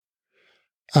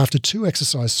After 2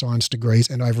 exercise science degrees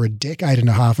and over a decade and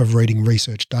a half of reading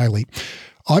research daily,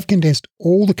 I've condensed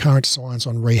all the current science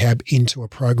on rehab into a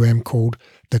program called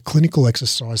the Clinical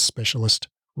Exercise Specialist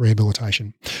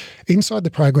Rehabilitation. Inside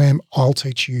the program, I'll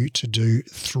teach you to do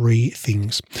 3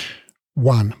 things.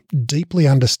 1, deeply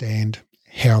understand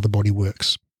how the body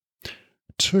works.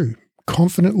 2,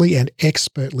 confidently and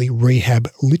expertly rehab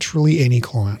literally any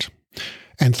client.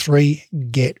 And 3,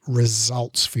 get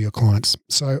results for your clients.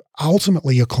 So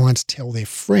ultimately, your clients tell their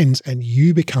friends and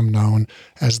you become known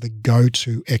as the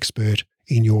go-to expert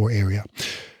in your area.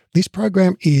 This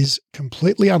program is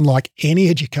completely unlike any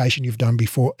education you've done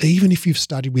before, even if you've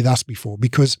studied with us before,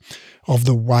 because of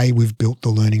the way we've built the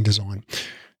learning design.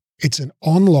 It's an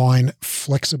online,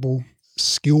 flexible,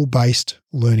 skill-based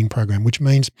learning program, which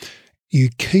means you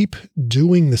keep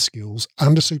doing the skills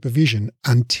under supervision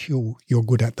until you're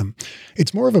good at them.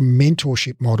 It's more of a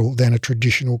mentorship model than a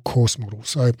traditional course model.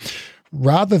 So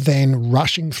rather than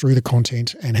rushing through the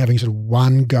content and having sort of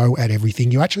one go at everything,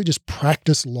 you actually just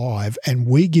practice live and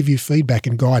we give you feedback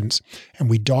and guidance and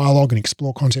we dialogue and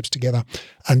explore concepts together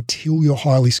until you're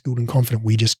highly skilled and confident.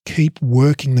 We just keep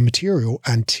working the material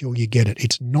until you get it.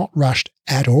 It's not rushed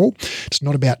at all. It's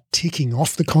not about ticking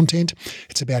off the content.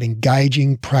 It's about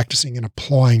engaging, practicing, and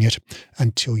applying it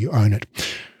until you own it.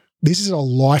 This is a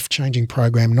life-changing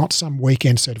program, not some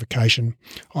weekend certification.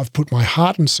 I've put my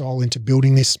heart and soul into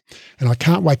building this, and I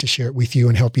can't wait to share it with you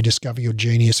and help you discover your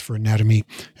genius for anatomy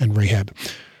and rehab.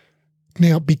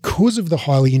 Now, because of the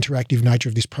highly interactive nature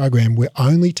of this program, we're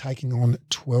only taking on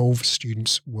 12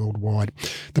 students worldwide.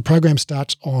 The program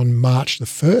starts on March the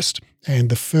 1st, and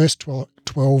the first 12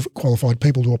 qualified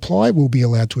people to apply will be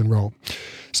allowed to enroll.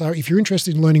 So if you're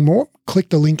interested in learning more, click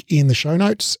the link in the show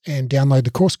notes and download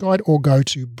the course guide, or go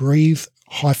to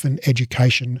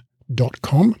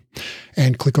breathe-education.com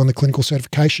and click on the clinical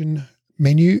certification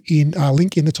menu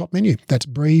link in the top menu. That's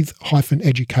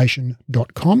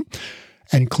breathe-education.com.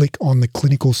 and click on the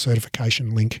clinical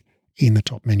certification link in the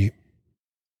top menu.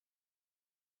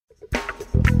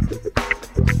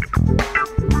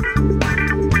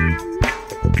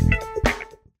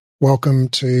 Welcome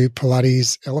to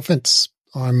Pilates Elephants.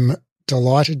 I'm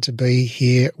delighted to be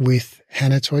here with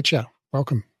Hannah Teutscher.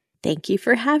 Welcome. Thank you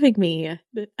for having me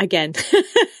again.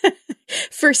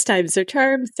 First time's a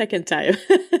charm, second time.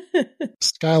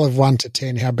 Scale of 1 to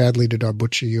 10, how badly did I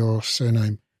butcher your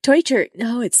surname? Teutscher.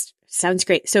 No, sounds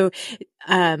great. So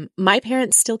my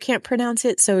parents still can't pronounce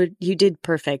it, so you did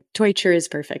perfect. Teutscher is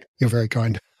perfect. You're very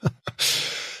kind.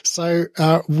 So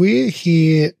we're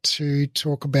here to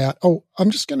talk about,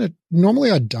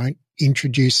 normally I don't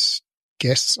introduce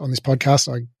guests on this podcast.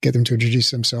 I get them to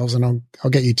introduce themselves, and I'll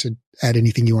get you to add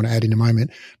anything you want to add in a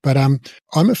moment. But I'm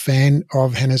a fan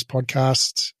of Hannah's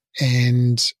podcast,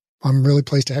 and I'm really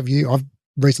pleased to have you. I've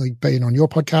recently been on your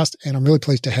podcast, and I'm really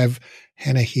pleased to have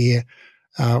Hannah here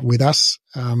with us.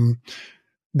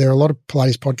 There are a lot of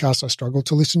Pilates podcasts I struggle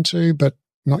to listen to, but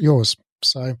not yours.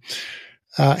 So,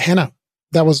 Hannah,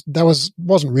 that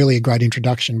wasn't really a great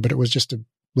introduction, but it was just a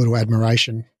little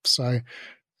admiration. So,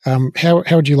 how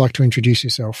would you like to introduce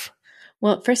yourself?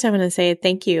 Well, first I want to say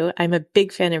thank you. I'm a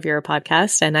big fan of your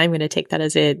podcast, and I'm going to take that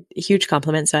as a huge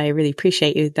compliment. So I really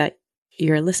appreciate you that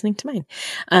you're listening to mine.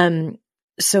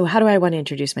 So how do I want to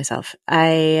introduce myself?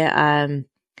 I'm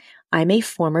a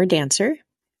former dancer.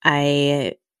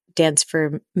 I danced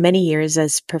for many years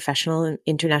as professional and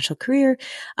international career.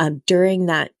 During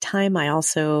that time, I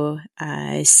also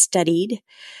studied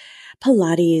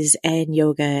Pilates and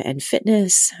yoga and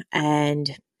fitness,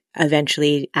 and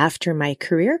eventually after my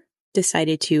career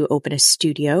decided to open a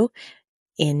studio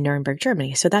in Nuremberg,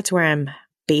 Germany. So that's where I'm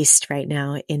based right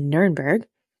now, in Nuremberg.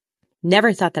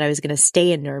 Never thought that I was going to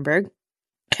stay in Nuremberg.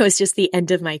 It was just the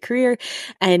end of my career,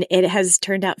 and it has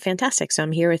turned out fantastic. So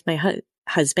I'm here with my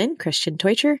husband, Christian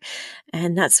Teutscher,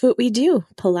 and that's what we do,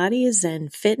 Pilates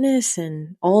and fitness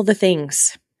and all the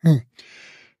things.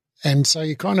 And so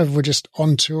you kind of were just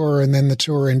on tour, and then the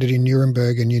tour ended in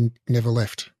Nuremberg and you never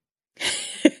left.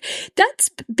 That's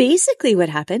basically what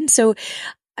happened. So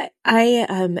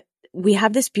we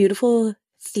have this beautiful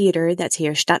theater that's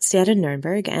here, Staatstheater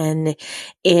Nuremberg, and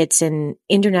it's an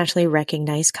internationally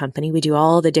recognized company. We do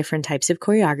all the different types of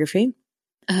choreography,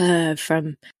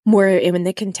 from more in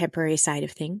the contemporary side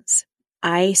of things.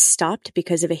 I stopped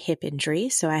because of a hip injury,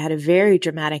 so I had a very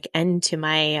dramatic end to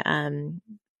my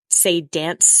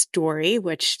dance story,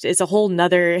 which is a whole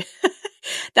nother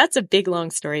that's a big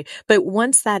long story. But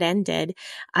once that ended,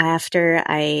 after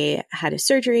I had a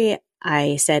surgery,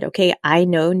 I said, okay, I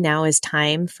know now is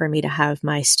time for me to have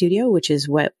my studio, which is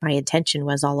what my intention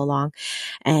was all along.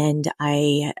 And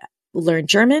I learned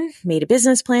German, made a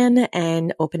business plan,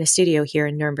 and opened a studio here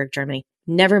in Nuremberg, Germany.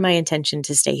 Never my intention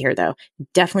to stay here, though.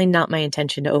 Definitely not my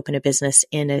intention to open a business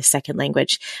in a second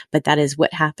language. But that is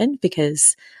what happened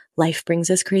because life brings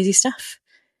us crazy stuff.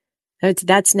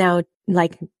 That's now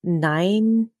like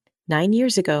nine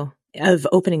years ago of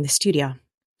opening the studio,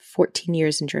 14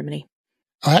 years in Germany.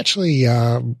 I actually,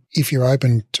 if you're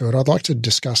open to it, I'd like to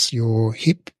discuss your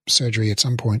hip surgery at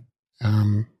some point.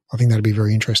 I think that'd be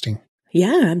very interesting.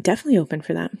 Yeah, I'm definitely open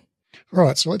for that. All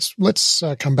right, so let's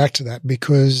come back to that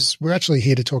because we're actually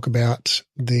here to talk about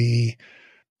the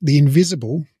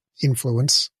invisible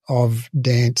influence of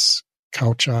dance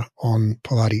culture on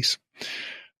Pilates.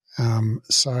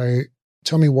 So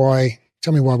tell me why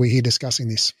we're here discussing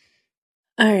this.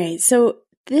 All right, so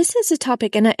this is a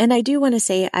topic, and I do want to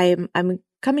say I'm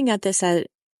coming at this at,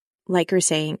 like you're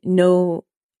saying, no,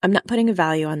 I'm not putting a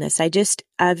value on this.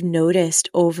 I've noticed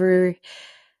over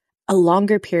a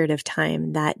longer period of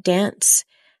time that dance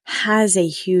has a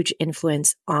huge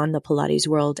influence on the Pilates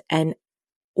world. And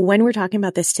when we're talking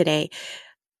about this today,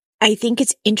 I think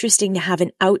it's interesting to have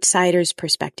an outsider's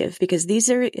perspective because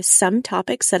these are some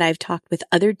topics that I've talked with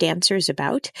other dancers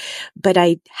about, but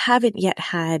I haven't yet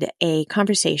had a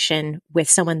conversation with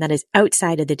someone that is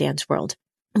outside of the dance world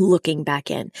looking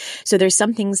back in. So there's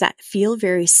some things that feel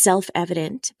very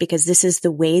self-evident because this is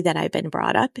the way that I've been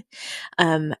brought up.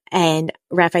 And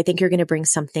Raph, I think you're going to bring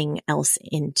something else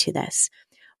into this.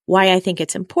 Why I think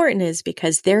it's important is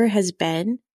because there has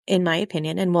been, in my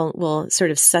opinion, and we'll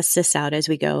sort of suss this out as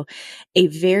we go, a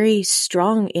very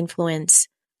strong influence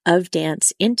of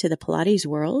dance into the Pilates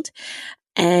world.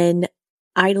 And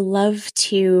I'd love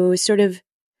to sort of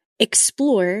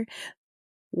explore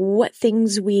what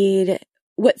things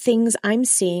I'm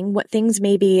seeing, what things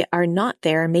maybe are not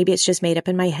there. Maybe it's just made up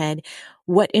in my head.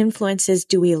 What influences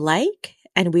do we like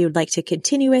and we would like to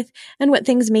continue with, and what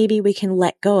things maybe we can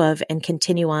let go of and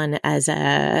continue on as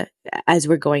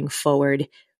we're going forward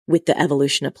with the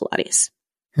evolution of Pilates.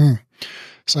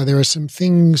 So there are some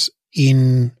things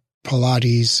in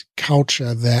Pilates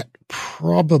culture that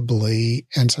probably,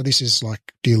 and so this is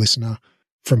like, dear listener,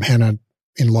 from Hannah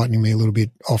enlightening me a little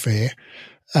bit off air.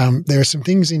 There are some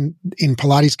things in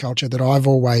Pilates culture that I've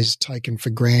always taken for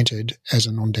granted as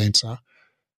a non-dancer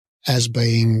as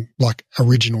being like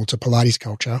original to Pilates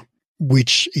culture,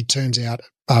 which it turns out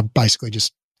are basically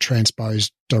just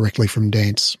transposed directly from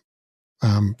dance.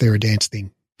 They're a dance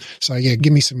thing. So yeah,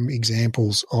 give me some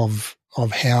examples of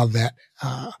how that,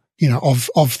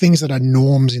 of things that are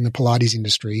norms in the Pilates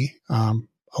industry,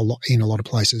 in a lot of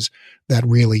places that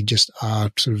really just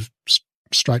are sort of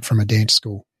straight from a dance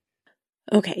school.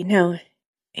 Okay, now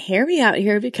hear me out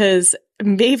here because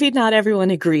maybe not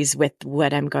everyone agrees with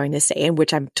what I'm going to say, and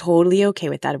which I'm totally okay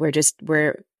with that.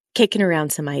 We're kicking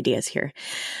around some ideas here.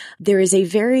 There is a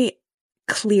very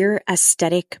clear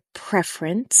aesthetic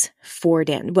preference for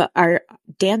dance. Well, our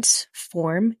dance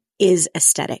form is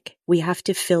aesthetic. We have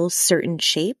to fill certain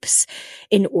shapes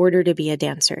in order to be a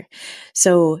dancer.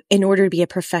 So in order to be a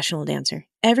professional dancer,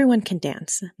 everyone can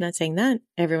dance. I'm not saying that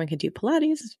everyone can do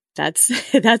Pilates.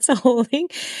 That's a whole thing,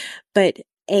 but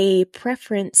a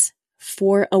preference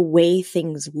for a way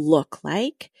things look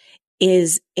like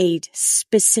is a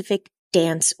specific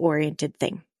dance oriented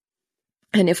thing.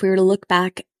 And if we were to look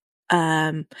back,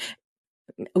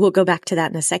 we'll go back to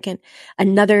that in a second.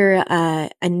 Another,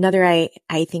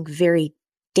 I think very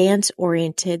dance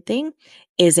oriented thing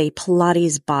is a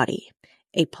Pilates body.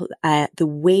 The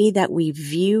way that we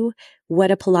view what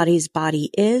a Pilates body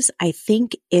is, I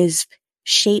think is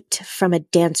shaped from a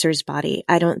dancer's body.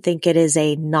 I don't think it is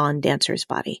a non-dancer's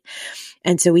body.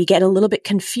 And so we get a little bit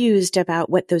confused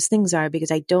about what those things are because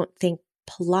I don't think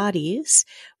Pilates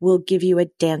will give you a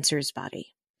dancer's body.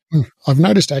 I've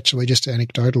noticed actually, just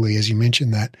anecdotally, as you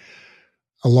mentioned that,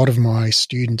 a lot of my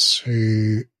students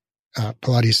who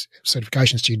Pilates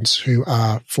certification students who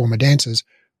are former dancers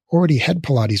already had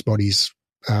Pilates bodies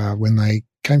when they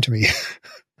came to me.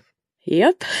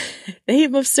 Yep, they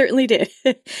most certainly did.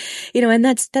 And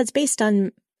that's based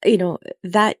on,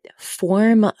 that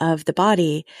form of the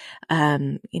body,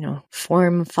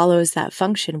 form follows that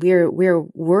function. We're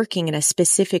working in a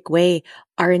specific way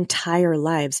our entire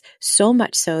lives, so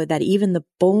much so that even the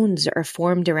bones are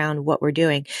formed around what we're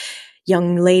doing.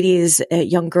 Young ladies,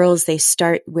 young girls, they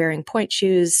start wearing point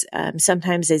shoes,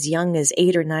 sometimes as young as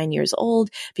 8 or 9 years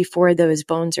old before those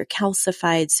bones are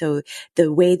calcified. So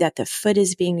the way that the foot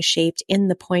is being shaped in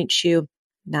the point shoe,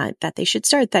 not that they should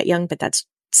start that young, but that's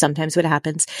sometimes what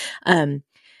happens.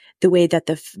 The way that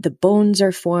the bones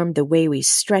are formed, the way we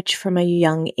stretch from a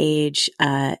young age,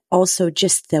 also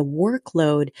just the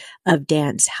workload of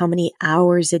dance, how many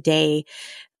hours a day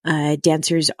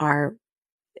dancers are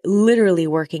literally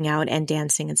working out and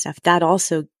dancing and stuff, that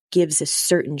also gives a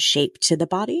certain shape to the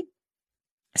body.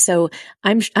 So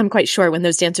I'm quite sure when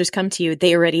those dancers come to you,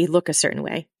 they already look a certain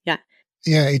way. Yeah.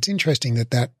 Yeah, it's interesting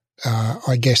that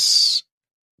I guess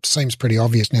seems pretty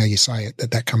obvious now you say it,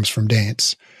 that comes from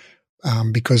dance,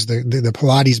 because the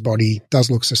Pilates body does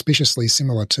look suspiciously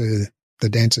similar to the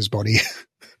dancer's body.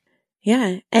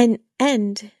 Yeah. And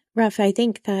Raph, I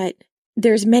think that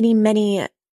there's many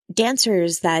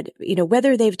dancers that,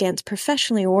 whether they've danced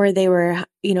professionally or they were,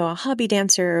 a hobby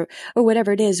dancer or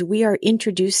whatever it is, we are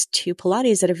introduced to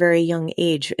Pilates at a very young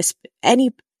age.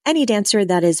 Any dancer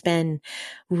that has been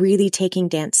really taking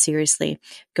dance seriously,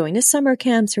 going to summer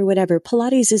camps or whatever,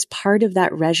 Pilates is part of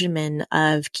that regimen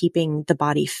of keeping the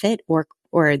body fit or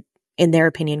in their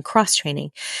opinion, cross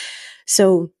training.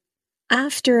 So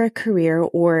after a career,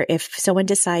 or if someone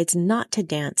decides not to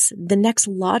dance, the next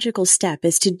logical step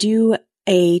is to do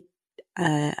a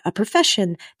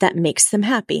profession that makes them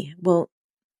happy. Well,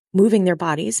 moving their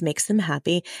bodies makes them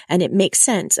happy, and it makes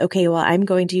sense. Okay, well, I'm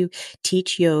going to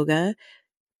teach yoga,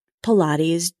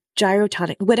 Pilates,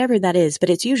 gyrotonic, whatever that is, but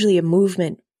it's usually a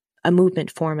movement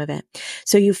form of it.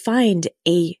 So you find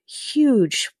a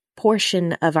huge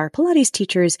portion of our Pilates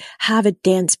teachers have a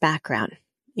dance background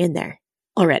in there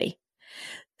already.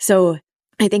 So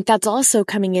I think that's also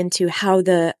coming into how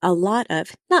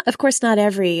of course, not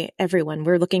everyone,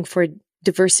 we're looking for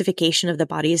diversification of the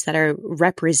bodies that are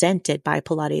represented by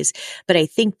Pilates. But I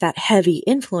think that heavy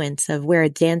influence of where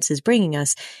dance is bringing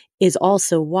us is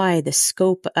also why the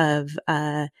scope of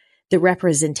the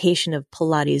representation of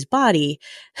Pilates body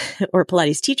or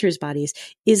Pilates teachers' bodies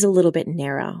is a little bit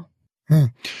narrow.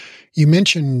 You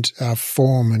mentioned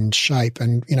form and shape,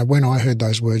 and when I heard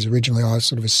those words originally, I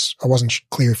wasn't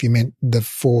clear if you meant the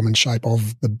form and shape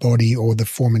of the body or the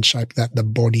form and shape that the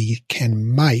body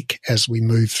can make as we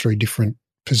move through different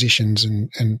positions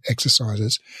and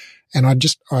exercises. And I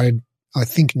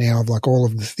think now of like all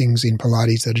of the things in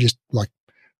Pilates that are just like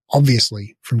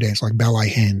obviously from dance, like ballet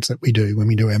hands that we do when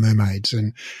we do our mermaids,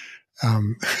 and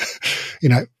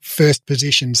first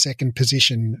position, second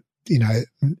position,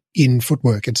 in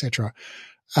footwork, etc.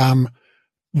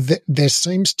 There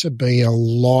seems to be a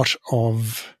lot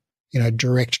of,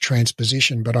 direct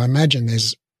transposition, but I imagine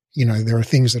there are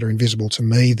things that are invisible to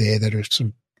me there that are sort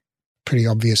of pretty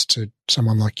obvious to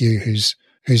someone like you who's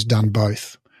done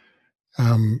both.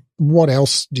 What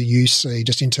else do you see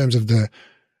just in terms of the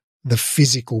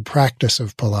physical practice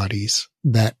of Pilates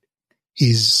that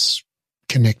is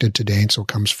connected to dance or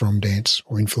comes from dance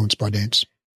or influenced by dance?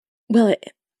 Well,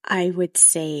 I would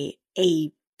say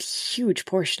a huge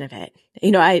portion of it.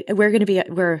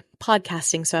 We're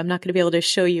podcasting, so I'm not going to be able to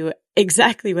show you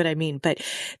exactly what I mean, but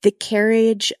the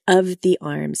carriage of the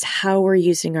arms, how we're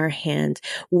using our hand,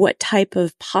 what type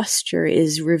of posture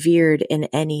is revered in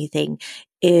anything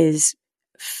is,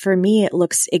 for me, it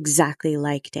looks exactly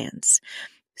like dance.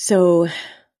 So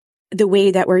the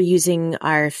way that we're using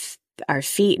our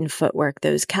feet and footwork,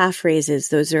 those calf raises,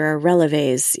 those are our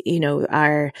releves,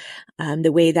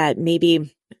 the way that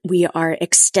maybe we are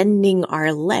extending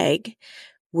our leg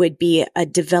would be a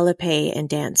développé in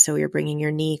dance. So you're bringing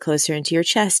your knee closer into your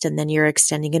chest and then you're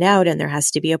extending it out and there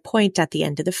has to be a point at the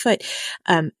end of the foot.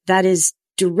 That is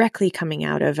directly coming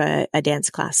out of a dance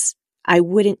class. I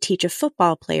wouldn't teach a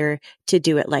football player to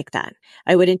do it like that.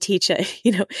 I wouldn't teach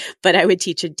but I would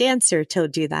teach a dancer to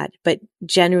do that. But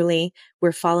generally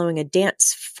we're following a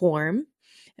dance form,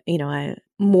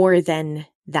 more than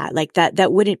that, like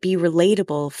that wouldn't be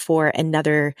relatable for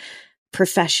another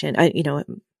profession,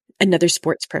 another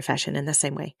sports profession in the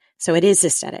same way. So it is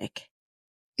aesthetic.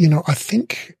 I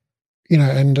think,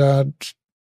 and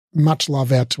much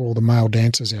love out to all the male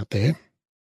dancers out there,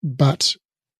 but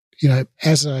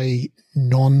as a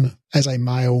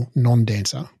male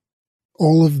non-dancer,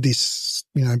 all of this,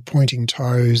 pointing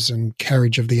toes and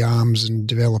carriage of the arms and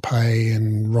développé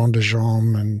and rond de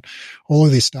jambe and all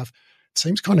of this stuff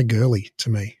seems kind of girly to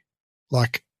me.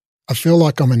 Like I feel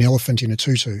like I'm an elephant in a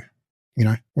tutu,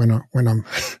 when I'm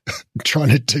trying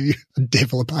to do a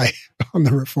développé on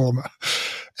the reformer.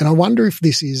 And I wonder if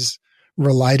this is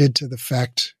related to the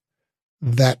fact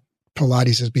that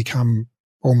Pilates has become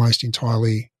almost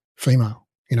entirely female,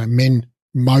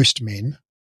 most men,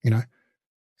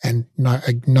 and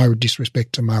no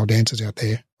disrespect to male dancers out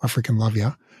there. I freaking love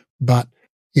you. But,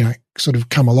 sort of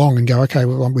come along and go, okay,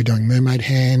 well, we're doing mermaid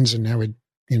hands and now we're,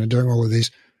 doing all of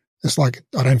this. It's like,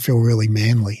 I don't feel really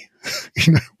manly,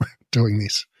 doing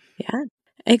this. Yeah,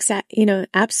 exactly.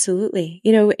 Absolutely.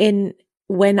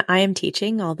 When I am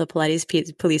teaching, all the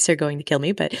Pilates police are going to kill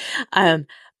me, but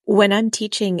when I'm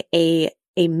teaching a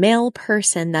a male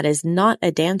person that is not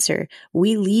a dancer,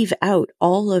 we leave out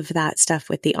all of that stuff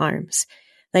with the arms.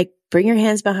 Like, bring your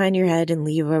hands behind your head and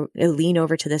lean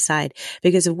over to the side.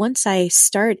 Because once I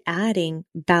start adding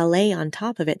ballet on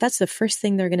top of it, that's the first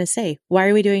thing they're going to say. Why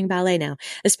are we doing ballet now?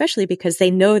 Especially because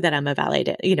they know that I'm a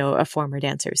a former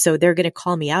dancer. So they're going to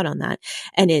call me out on that.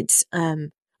 And it's,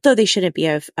 though they shouldn't be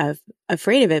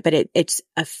afraid of it, but it's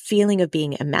a feeling of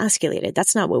being emasculated.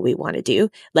 That's not what we want to do.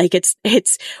 Like,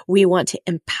 we want to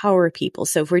empower people.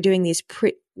 So if we're doing these,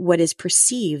 what is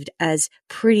perceived as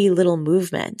pretty little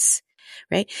movements,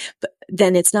 right? But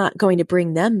then it's not going to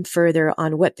bring them further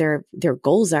on what their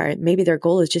goals are. Maybe their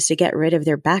goal is just to get rid of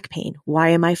their back pain. Why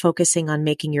am I focusing on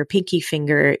making your pinky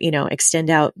finger, extend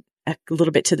out a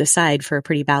little bit to the side for a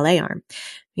pretty ballet arm,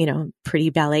 pretty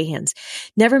ballet hands?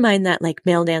 Never mind that, like,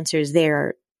 male dancers,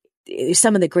 they're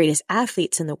some of the greatest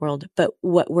athletes in the world, but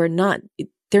they're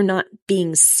not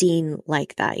being seen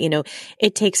like that.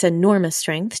 It takes enormous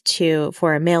strength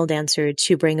for a male dancer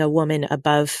to bring a woman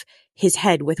above his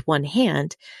head with one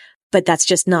hand, but that's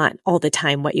just not all the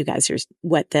time what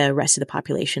the rest of the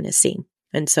population is seeing.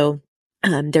 And so,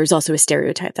 there's also a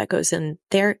stereotype that goes in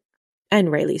there,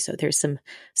 and rightly so. There's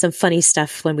some funny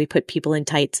stuff when we put people in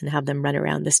tights and have them run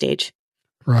around the stage.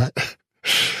 Right.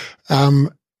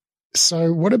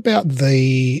 So what about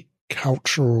the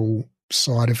cultural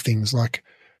side of things? Like,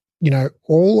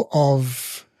 all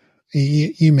of,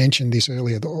 you mentioned this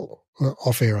earlier,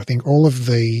 off air, I think, all of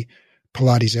the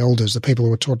Pilates elders, the people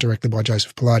who were taught directly by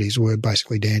Joseph Pilates, were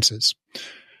basically dancers.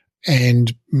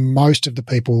 And most of the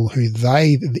people who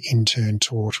they in turn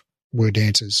taught were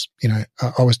dancers.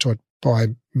 I was taught by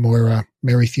Moira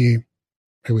Merrithew,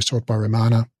 who was taught by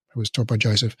Romana, who was taught by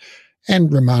Joseph.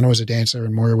 And Romana was a dancer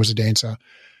and Moira was a dancer.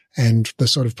 And the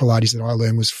sort of Pilates that I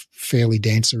learned was fairly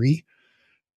dancery.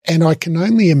 And I can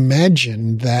only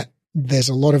imagine that there's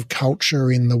a lot of culture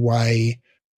in the way,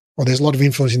 or there's a lot of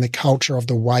influence in the culture of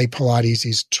the way Pilates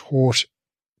is taught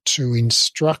to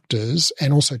instructors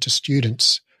and also to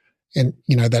students. And,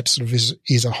 that sort of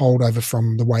is a holdover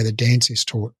from the way the dance is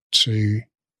taught to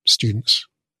students.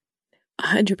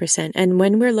 100%. And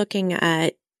when we're looking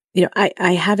at,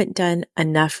 I haven't done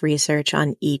enough research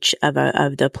on each of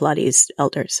the Pilates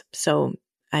elders, so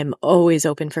I'm always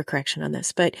open for correction on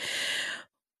this. But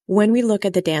when we look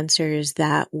at the dancers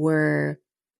that were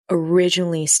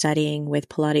originally studying with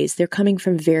Pilates, they're coming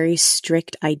from very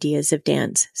strict ideas of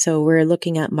dance. So we're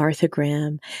looking at Martha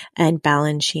Graham and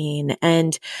Balanchine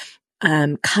and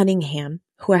Cunningham,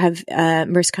 who have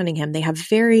Merce Cunningham. They have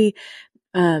very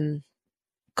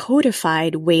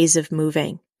codified ways of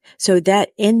moving. So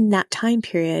that in that time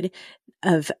period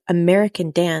of American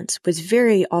dance was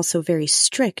also very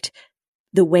strict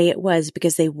the way it was,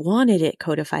 because they wanted it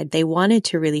codified. They wanted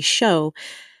to really show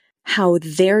how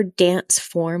their dance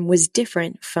form was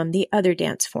different from the other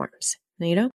dance forms,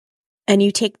 And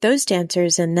you take those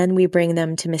dancers and then we bring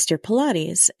them to Mr.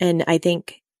 Pilates. And I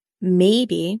think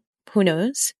maybe, who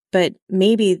knows, but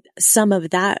maybe some of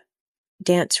that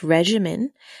dance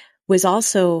regimen was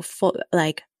also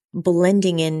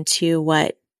blending into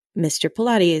what Mr.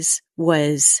 Pilates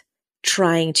was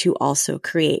trying to also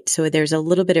create. So there's a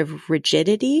little bit of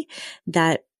rigidity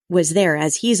that was there,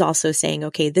 as he's also saying,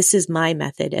 okay, this is my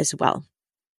method as well.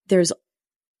 There's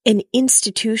an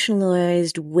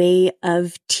institutionalized way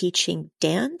of teaching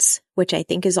dance, which I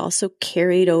think is also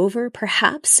carried over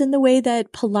perhaps in the way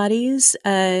that Pilates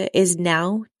is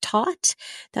now taught.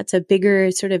 That's a bigger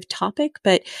sort of topic,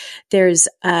 but there's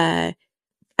as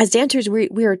dancers,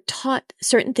 we are taught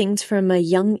certain things from a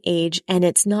young age, and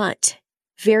it's not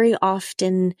very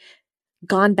often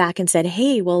gone back and said,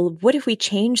 hey, well, what if we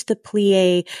change the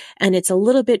plie and it's a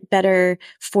little bit better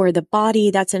for the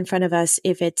body that's in front of us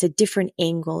if it's a different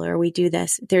angle, or we do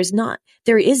this? There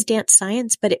is dance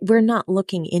science, but we're not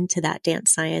looking into that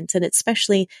dance science. And it's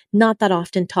especially not that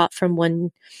often taught from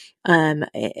one,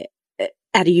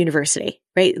 at a university,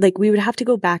 right? Like, we would have to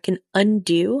go back and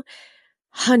undo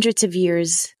hundreds of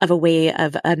years of a way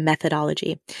of a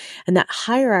methodology. And that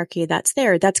hierarchy that's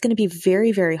there, that's going to be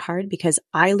very, very hard, because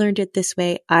I learned it this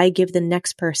way. I give the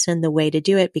next person the way to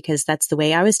do it because that's the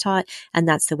way I was taught, and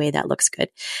that's the way that looks good.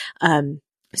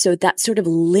 So that sort of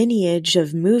lineage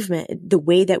of movement, the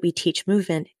way that we teach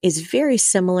movement, is very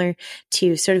similar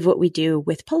to sort of what we do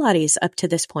with Pilates up to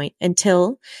this point,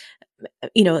 until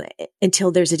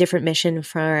there's a different mission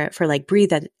for like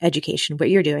breathe education. What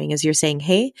you're doing is you're saying,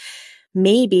 hey,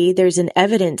 maybe there's an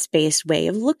evidence-based way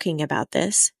of looking about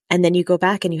this. And then you go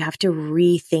back and you have to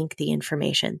rethink the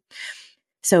information.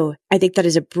 So I think that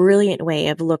is a brilliant way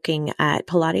of looking at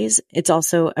Pilates. It's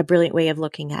also a brilliant way of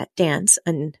looking at dance.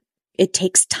 And it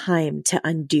takes time to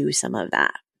undo some of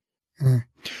that. Mm.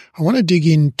 I want to dig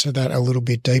into that a little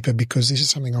bit deeper because this is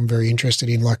something I'm very interested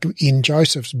in. Like in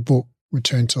Joseph's book,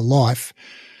 Return to Life,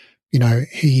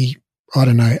 I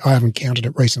don't know, I haven't counted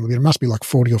it recently, but it must be like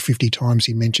 40 or 50 times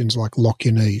he mentions like lock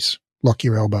your knees, lock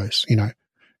your elbows,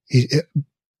 It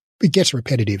gets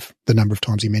repetitive, the number of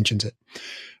times he mentions it.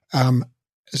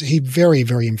 So he very,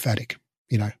 very emphatic,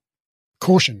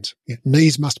 cautions,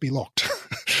 knees must be locked.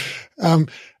 And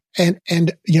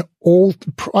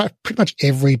pretty much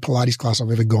every Pilates class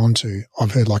I've ever gone to,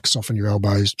 I've heard like soften your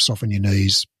elbows, soften your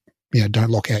knees,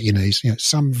 don't lock out your knees,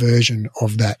 some version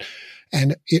of that.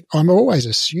 And I'm always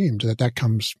assumed that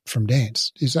comes from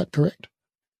dance. Is that correct?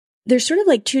 There's sort of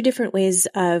like two different ways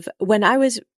of when I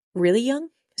was really young.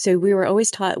 So we were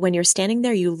always taught when you're standing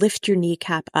there, you lift your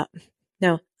kneecap up.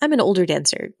 Now, I'm an older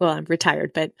dancer. Well, I'm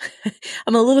retired, but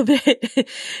I'm a little bit,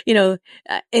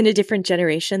 in a different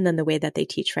generation than the way that they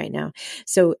teach right now.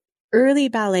 So early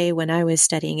ballet, when I was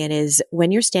studying it, is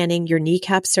when you're standing, your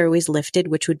kneecaps are always lifted,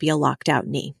 which would be a locked out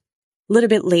knee. A little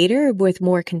bit later, with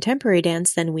more contemporary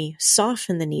dance, then we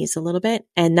soften the knees a little bit.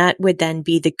 And that would then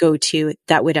be the go-to.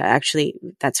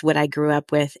 That's what I grew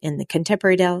up with in the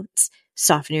contemporary dance.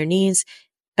 Soften your knees.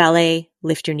 Ballet,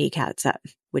 lift your kneecaps up,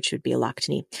 which would be a locked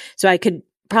knee. So I could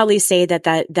probably say that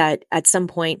at some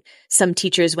point, some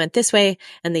teachers went this way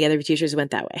and the other teachers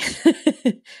went that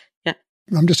way. Yeah.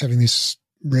 I'm just having this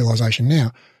realization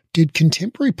now. Did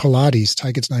contemporary Pilates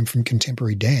take its name from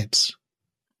contemporary dance?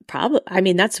 Probably. I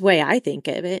mean, that's the way I think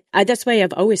of it. That's the way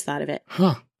I've always thought of it.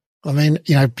 Huh. I mean,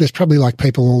 there's probably like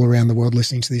people all around the world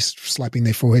listening to this, slapping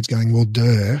their foreheads going, well,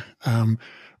 duh.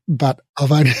 But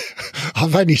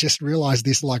I've only just realized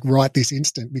this like right this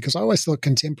instant, because I always thought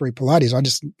contemporary Pilates, I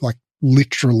just like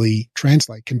literally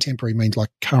translate. Contemporary means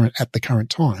like current, at the current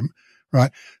time,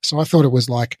 right? So I thought it was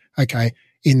like, okay,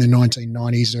 in the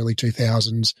 1990s, early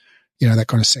 2000s, that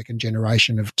kind of second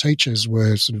generation of teachers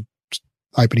were sort of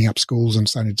opening up schools and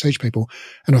starting to teach people.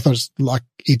 And I thought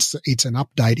it's an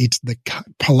update. It's the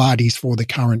Pilates for the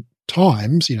current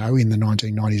times, in the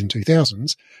 1990s and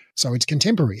 2000s. So it's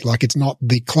contemporary. Like it's not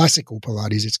the classical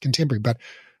Pilates, it's contemporary. But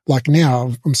like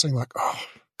now I'm saying like, oh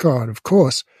God, of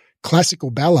course,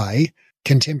 classical ballet,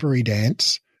 contemporary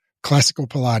dance, classical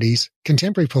Pilates,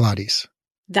 contemporary Pilates.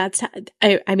 That's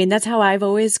how I've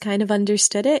always kind of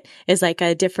understood it, is like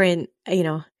a different,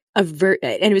 and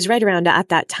it was right around at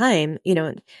that time,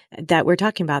 that we're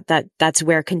talking about, that's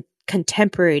where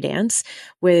contemporary dance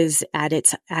was at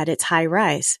its high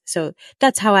rise. So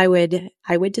that's how I would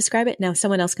describe it. Now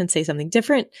someone else can say something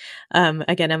different.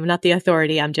 Again, I'm not the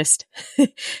authority. I'm just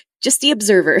the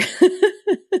observer.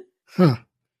 Huh.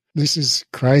 This is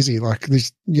crazy. Like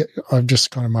this, I've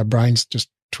just kind of, my brain's just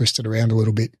twisted around a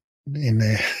little bit in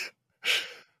there.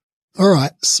 All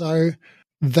right. So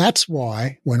that's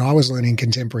why when I was learning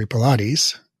contemporary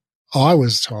Pilates, I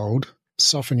was told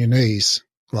soften your knees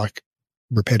like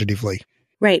repetitively.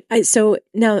 Right. So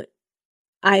now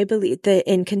I believe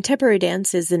that in contemporary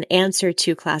dance is an answer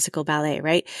to classical ballet,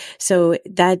 right? So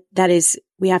that is,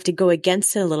 we have to go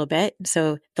against it a little bit.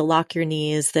 So the lock your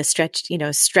knees, the stretch,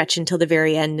 stretch until the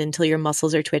very end, until your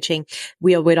muscles are twitching.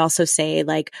 We would also say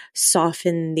like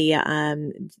soften the,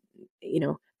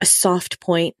 a soft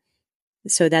point.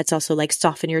 So that's also like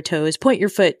soften your toes, point your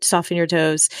foot, soften your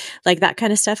toes, like that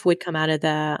kind of stuff would come out of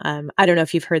the, I don't know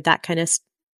if you've heard that kind of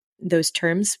those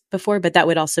terms before, but that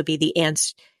would also be the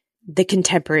answer, the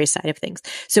contemporary side of things.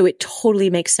 So it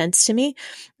totally makes sense to me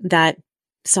that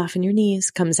soften your knees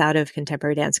comes out of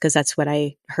contemporary dance, because that's what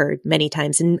I heard many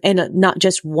times, and not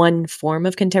just one form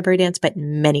of contemporary dance, but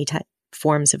many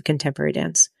forms of contemporary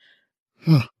dance.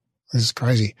 Huh. This is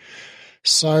crazy.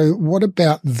 So what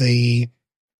about the,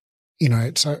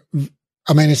 it's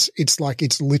like,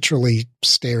 it's literally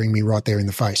staring me right there in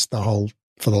the face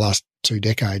for the last 2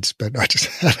 decades, but I just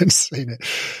haven't seen it.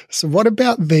 So what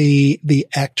about the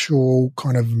actual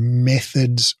kind of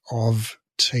methods of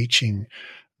teaching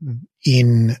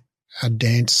in a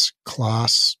dance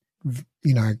class?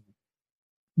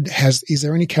 Is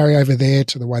there any carryover there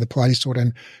to the way the Pilates taught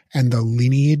and the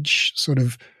lineage sort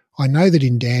of? I know that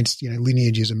in dance,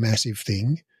 lineage is a massive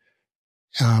thing.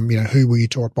 Who were you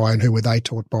taught by and who were they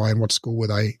taught by and what school were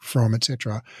they from,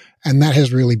 etc. And that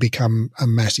has really become a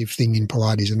massive thing in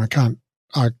Pilates. And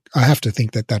I have to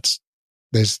think that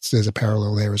there's a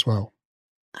parallel there as well.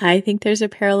 I think there's a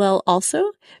parallel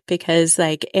also, because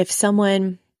like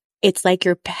it's like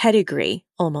your pedigree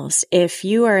almost. If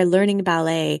you are learning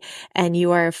ballet and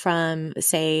you are from,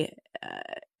 say,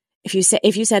 if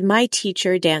you said my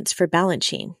teacher danced for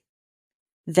Balanchine,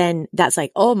 then that's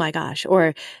like, oh my gosh.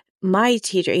 Or my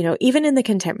teacher, even in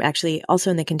the actually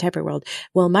also in the contemporary world,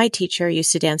 well, my teacher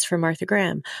used to dance for Martha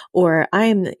Graham, or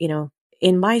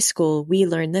in my school, we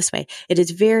learn this way. It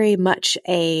is very much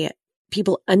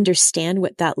people understand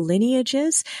what that lineage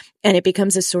is, and it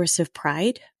becomes a source of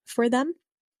pride for them.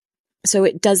 So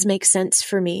it does make sense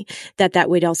for me that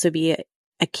would also be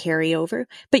a carryover.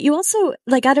 But you also,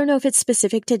 I don't know if it's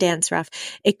specific to dance, Raph.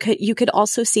 You could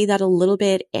also see that a little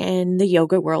bit in the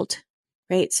yoga world,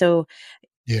 right? So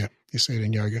yeah, you see it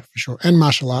in yoga for sure. And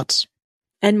martial arts.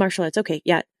 And martial arts. Okay.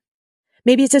 Yeah.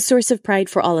 Maybe it's a source of pride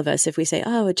for all of us if we say,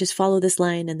 oh, just follow this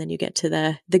line and then you get to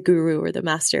the guru or the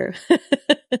master.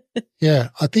 Yeah.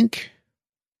 I think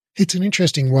it's an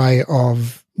interesting way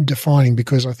of defining,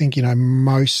 because I think, I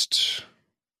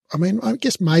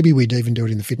guess maybe we'd even do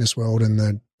it in the fitness world and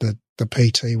the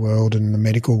PT world and the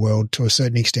medical world to a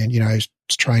certain extent, is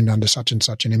trained under such and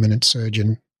such an eminent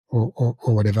surgeon or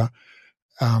whatever,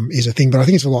 is a thing. But I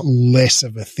think it's a lot less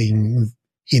of a thing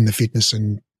in the fitness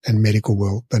and medical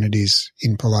world than it is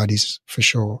in Pilates for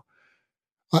sure.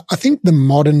 I think the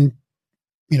modern,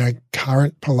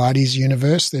 current Pilates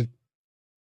universe,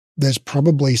 there's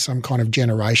probably some kind of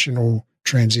generational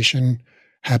transition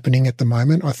happening at the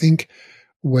moment. I think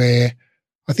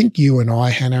you and I,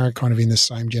 Hannah, are kind of in the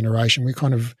same generation. We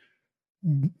kind of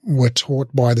were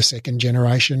taught by the second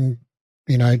generation,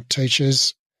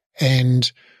 teachers.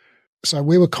 And so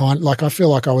we were I feel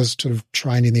like I was sort of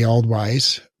trained in the old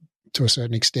ways to a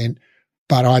certain extent,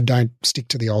 but I don't stick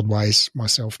to the old ways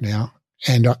myself now.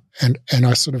 And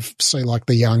I sort of see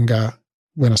the younger,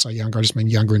 when I say younger, I just mean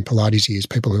younger in Pilates years,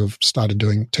 people who have started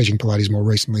teaching Pilates more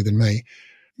recently than me.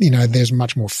 There's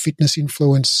much more fitness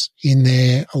influence in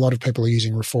there. A lot of people are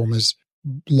using reformers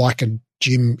like a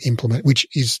gym implement, which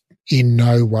is in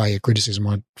no way a criticism.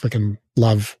 I freaking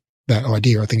love that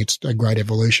idea. I think it's a great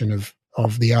evolution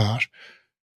of the art.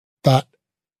 But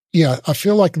yeah, I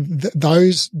feel like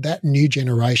that new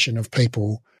generation of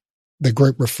people, the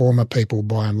group reformer people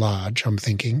by and large, I'm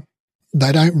thinking,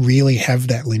 they don't really have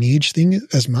that lineage thing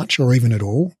as much or even at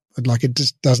all. It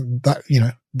just doesn't,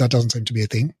 that doesn't seem to be a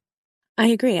thing. I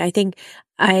agree. I think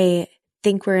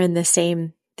we're in the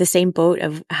same boat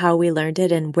of how we learned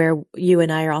it and where you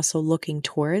and I are also looking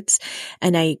towards.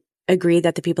 And I agree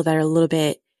that the people that are a little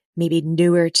bit maybe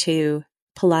newer to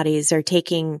Pilates are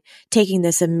taking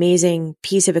this amazing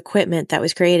piece of equipment that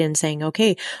was created and saying,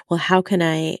 okay, well, how can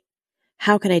I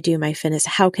do my fitness?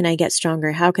 How can I get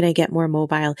stronger? How can I get more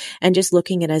mobile? And just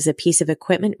looking at it as a piece of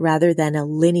equipment rather than a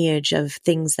lineage of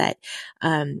things that,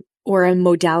 or a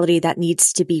modality that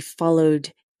needs to be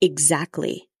followed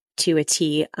exactly to a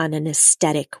T on an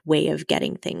aesthetic way of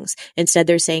getting things. Instead,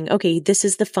 they're saying, okay, this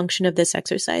is the function of this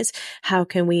exercise. How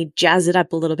can we jazz it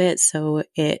up a little bit so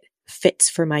it fits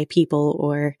for my people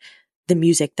or the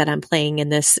music that I'm playing in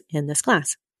this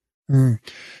class? Mm.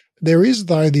 There is,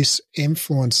 though, this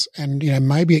influence, and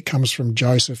maybe it comes from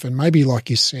Joseph, and maybe, like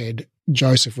you said,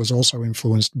 Joseph was also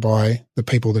influenced by the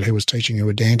people that he was teaching who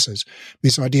were dancers.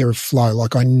 This idea of flow,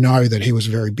 I know that he was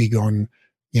very big on,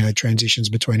 transitions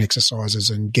between exercises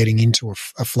and getting into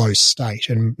a flow state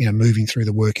and, moving through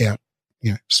the workout,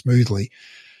 smoothly.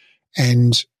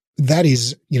 And that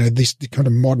is, this kind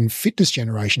of modern fitness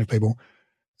generation of people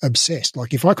obsessed.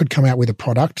 If I could come out with a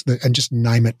product and just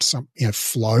name it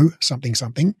flow,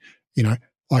 something,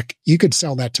 you could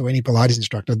sell that to any Pilates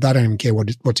instructor. They don't even care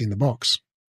what's in the box,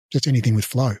 just anything with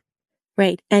flow.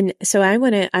 Right. And so I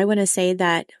want to say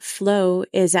that flow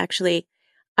is actually,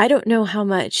 I don't know how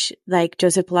much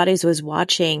Joseph Pilates was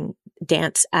watching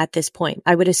dance at this point.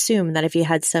 I would assume that if he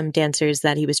had some dancers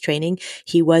that he was training,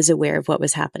 he was aware of what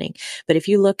was happening. But if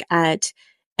you look at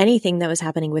anything that was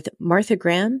happening with Martha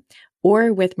Graham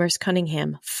or with Merce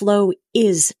Cunningham, flow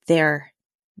is their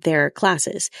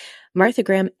classes. Martha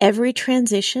Graham, every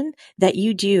transition that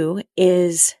you do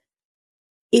is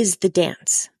the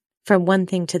dance from one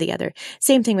thing to the other.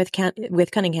 Same thing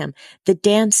with Cunningham. The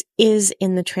dance is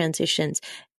in the transitions.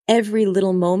 Every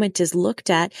little moment is looked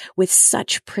at with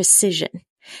such precision.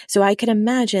 So I can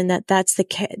imagine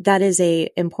that is a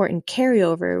important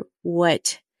carryover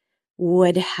what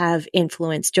would have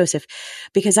influenced Joseph,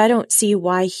 because I don't see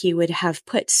why he would have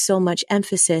put so much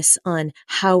emphasis on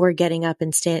how we're getting up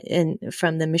and stand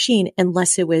from the machine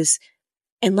unless it was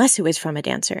from a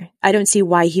dancer. I don't see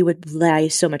why he would lay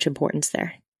so much importance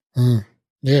there.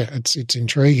 Yeah, it's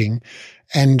intriguing.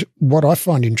 And what I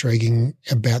find intriguing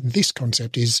about this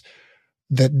concept is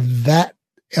that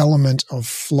element of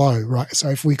flow, right? So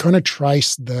if we kind of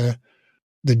trace the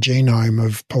genome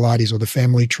of Pilates or the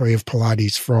family tree of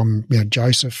Pilates from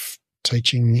Joseph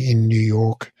teaching in New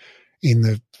York in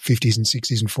the 50s and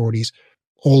 60s and 40s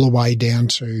all the way down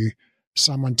to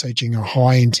someone teaching a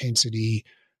high intensity,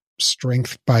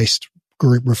 strength based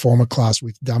group reformer class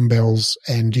with dumbbells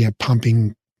and,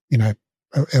 pumping,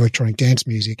 electronic dance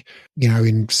music,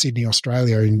 in Sydney,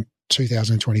 Australia in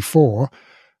 2024,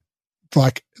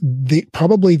 like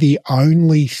probably the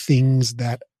only things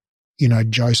that,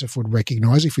 Joseph would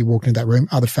recognize if we walked into that room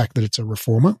are the fact that it's a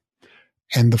reformer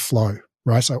and the flow,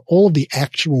 right? So all of the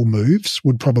actual moves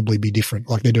would probably be different.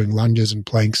 Like they're doing lunges and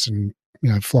planks and,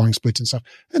 flying splits and stuff.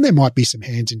 And there might be some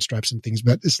hands in straps and things,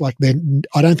 but it's like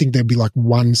I don't think there'd be like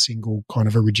one single kind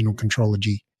of original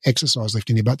contrology exercise left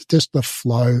in there, but just the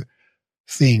flow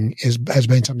thing has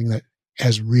been something that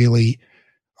has really,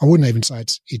 I wouldn't even say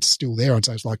it's still there. I'd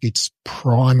say it's like it's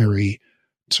primary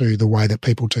to the way that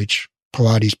people teach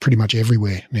Pilates pretty much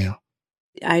everywhere now.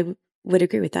 I would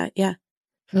agree with that. Yeah.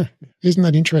 Huh. Isn't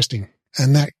that interesting?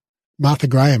 And that Martha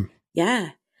Graham.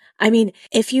 Yeah. I mean,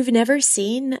 if you've never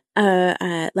seen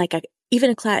even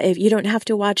a class, if you don't have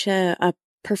to watch a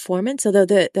performance, although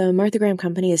the Martha Graham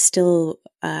Company is still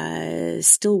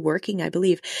working, I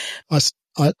believe. I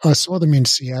saw them in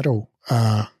Seattle.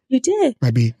 You did?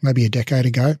 Maybe a decade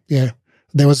ago. Yeah.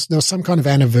 There was some kind of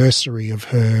anniversary of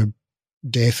her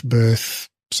death, birth,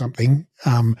 something.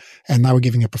 And they were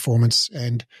giving a performance,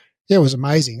 and yeah, it was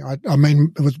amazing. I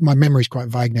mean, my memory's quite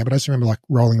vague now, but I just remember like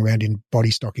rolling around in body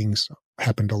stockings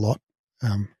happened a lot.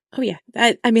 Oh yeah.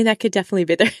 I mean, that could definitely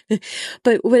be there.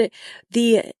 But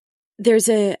there's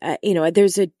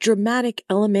a dramatic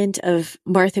element of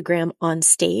Martha Graham on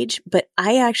stage, but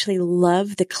I actually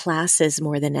love the classes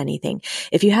more than anything.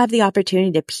 If you have the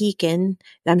opportunity to peek in,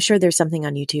 I'm sure there's something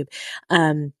on YouTube,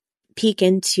 peek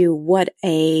into what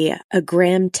a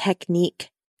Graham technique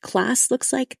class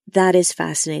looks like. That is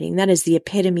fascinating. That is the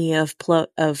epitome of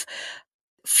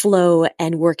flow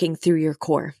and working through your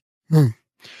core.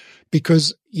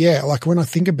 Because yeah, like when I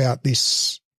think about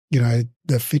this,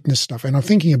 the fitness stuff, and I'm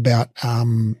thinking about,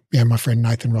 my friend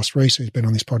Nathan Ross Rees, who's been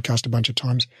on this podcast a bunch of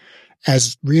times,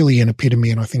 as really an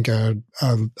epitome, and I think a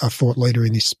thought leader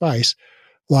in this space.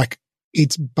 Like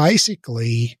it's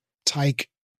basically take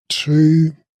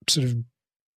two sort of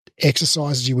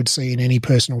exercises you would see in any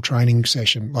personal training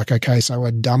session. Like, okay, so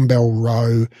a dumbbell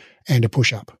row and a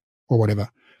push-up or whatever,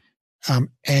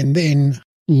 and then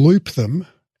loop them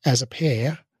as a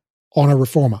pair on a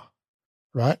reformer,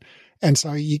 right? And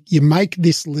so you make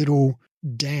this little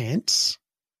dance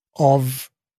of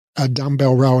a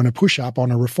dumbbell row and a push-up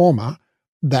on a reformer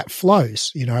that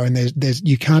flows, and there's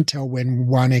you can't tell when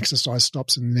one exercise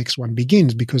stops and the next one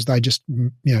begins because they just,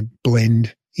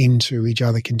 blend into each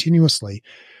other continuously.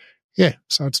 Yeah.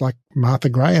 So it's like Martha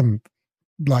Graham,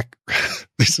 like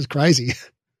this is crazy.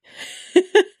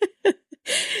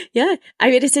 Yeah. I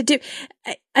mean,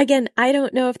 again, I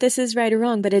don't know if this is right or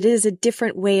wrong, but it is a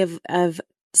different way of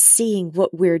seeing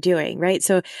what we're doing. Right.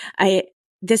 So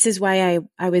this is why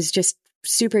I was just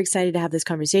super excited to have this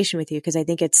conversation with you, because I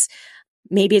think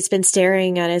maybe it's been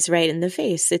staring at us right in the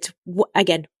face. It's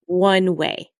again, one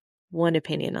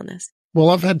opinion on this. Well,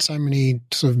 I've had so many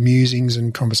sort of musings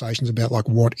and conversations about like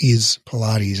what is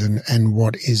Pilates and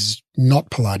what is not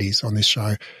Pilates on this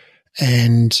show.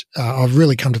 And I've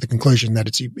really come to the conclusion that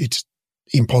it's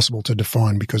impossible to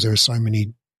define because there are so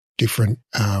many different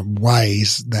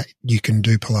ways that you can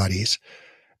do Pilates.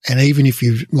 And even if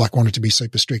you like wanted to be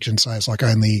super strict and say it's like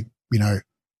only,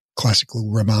 classical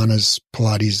Romana's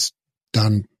Pilates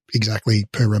done exactly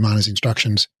per Romana's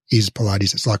instructions is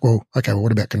Pilates. It's like, well, okay, well,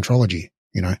 what about contrology?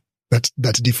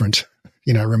 That's different.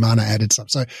 Romana added stuff.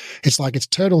 So it's like it's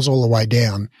turtles all the way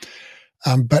down.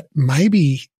 But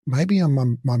maybe my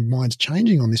mind's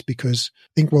changing on this because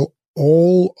I think, well,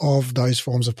 all of those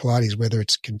forms of Pilates, whether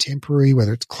it's contemporary,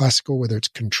 whether it's classical, whether it's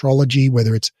contrology,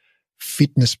 whether it's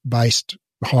fitness-based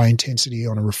high intensity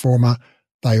on a reformer,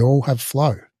 they all have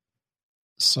flow.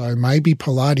 So maybe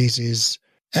Pilates is,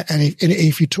 and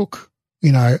if you took,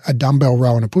 a dumbbell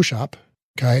row and a push-up,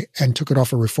 okay, and took it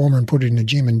off a reformer and put it in a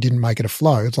gym and didn't make it a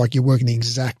flow, it's like you're working the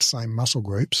exact same muscle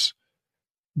groups,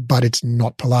 but it's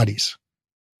not Pilates.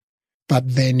 But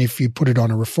then if you put it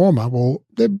on a reformer, well,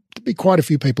 there'd be quite a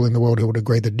few people in the world who would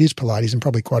agree that it is Pilates, and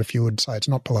probably quite a few would say it's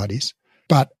not Pilates.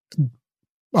 But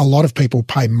a lot of people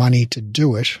pay money to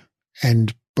do it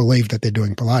and believe that they're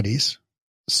doing Pilates.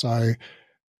 So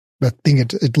I think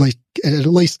it at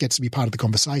least gets to be part of the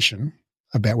conversation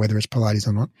about whether it's Pilates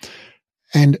or not.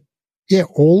 And yeah,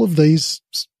 all of these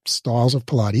styles of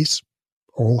Pilates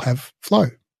all have flow.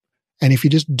 And if you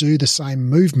just do the same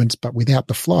movements but without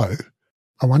the flow,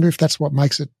 I wonder if that's what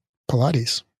makes it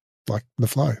Pilates, like the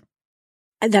flow.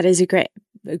 And that is a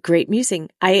great musing.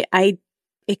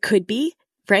 It could be,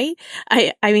 right?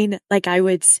 I mean, like I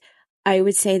would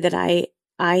say that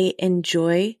I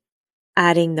enjoy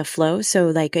adding the flow. So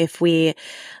like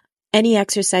any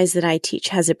exercise that I teach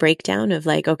has a breakdown of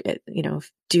like, okay,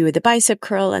 do the bicep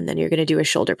curl and then you're going to do a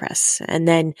shoulder press. And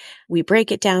then we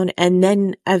break it down and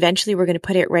then eventually we're going to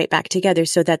put it right back together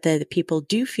so that the people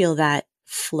do feel that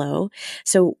flow.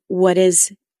 So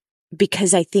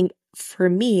because I think for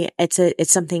me, it's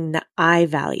something that I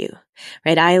value,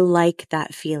 right? I like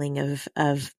that feeling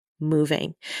of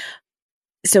moving.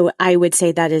 So I would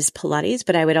say that is Pilates,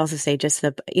 but I would also say just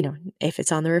if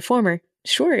it's on the reformer,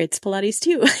 sure, it's Pilates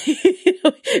too.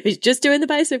 If it's just doing the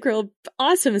bicep curl,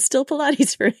 awesome. It's still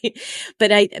Pilates for me.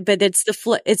 But it's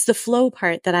the flow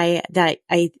part that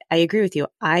I agree with you.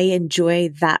 I enjoy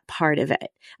that part of it.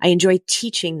 I enjoy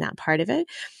teaching that part of it.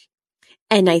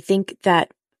 And I think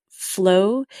that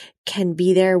flow can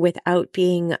be there without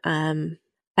being,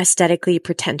 aesthetically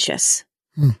pretentious.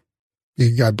 You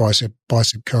can go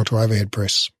bicep curl to overhead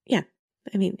press. Yeah.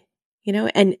 I mean,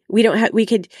 and we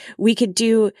could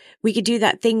do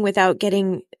that thing without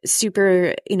getting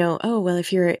super, oh, well,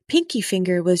 if your pinky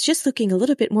finger was just looking a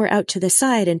little bit more out to the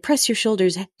side and press your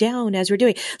shoulders down as we're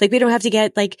doing, like, we don't have to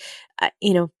get like,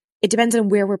 it depends on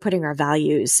where we're putting our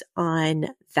values on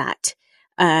that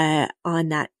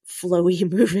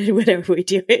flowy movement, whatever we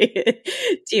do.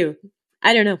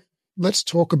 I don't know. Let's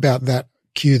talk about that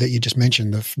cue that you just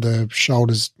mentioned, the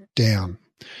shoulders down,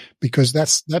 because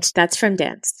that's from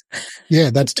dance. Yeah,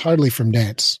 that's totally from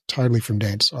dance. Totally from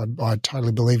dance. I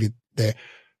totally believe you there.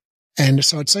 And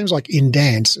so it seems like in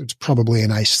dance, it's probably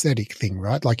an aesthetic thing,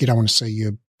 right? Like you don't want to see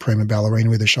your prima ballerina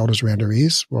with her shoulders around her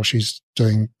ears while she's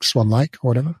doing Swan Lake or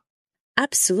whatever.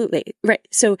 Absolutely. Right.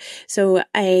 So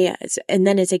and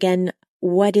then it's again,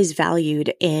 what is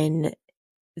valued in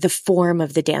the form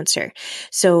of the dancer.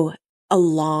 So a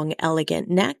long, elegant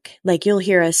neck, like you'll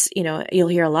hear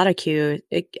a lot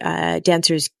of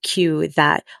dancers cue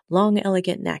that long,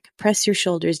 elegant neck, press your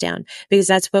shoulders down, because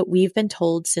that's what we've been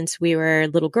told since we were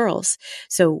little girls.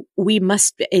 So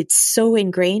it's so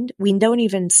ingrained. We don't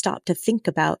even stop to think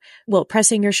about, well,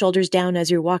 pressing your shoulders down as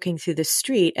you're walking through the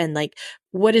street. And like,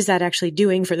 what is that actually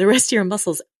doing for the rest of your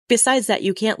muscles? Besides that,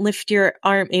 you can't lift your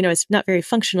arm, it's not very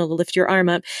functional to lift your arm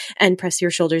up and press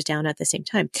your shoulders down at the same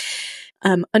time.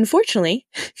 Unfortunately,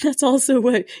 that's also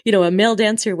what, a male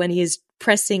dancer, when he's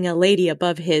pressing a lady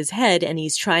above his head and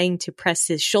he's trying to press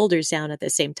his shoulders down at the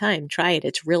same time. Try it.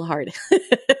 It's real hard.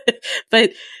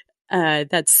 But,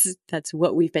 that's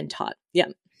what we've been taught. Yeah.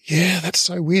 Yeah. That's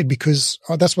so weird, because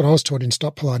that's what I was taught in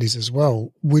Stop Pilates as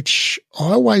well, which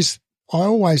I always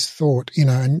thought,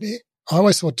 and I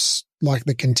always thought like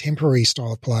the contemporary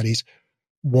style of Pilates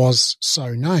was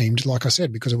so named, like I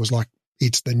said, because it was like,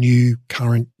 it's the new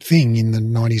current thing in the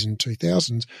 90s and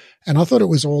 2000s. And I thought it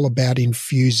was all about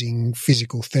infusing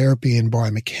physical therapy and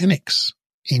biomechanics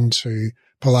into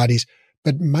Pilates.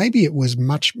 But maybe it was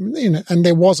much, and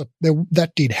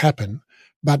that did happen,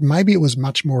 but maybe it was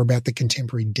much more about the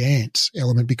contemporary dance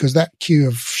element, because that cue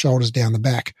of shoulders down the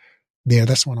back,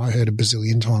 that's one I heard a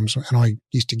bazillion times. And I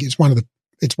used to get,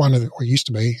 or used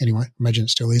to be anyway, imagine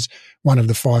it still is, one of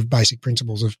the 5 basic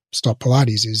principles of Stop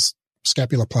Pilates is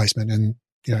scapular placement, and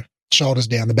shoulders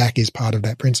down the back is part of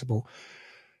that principle.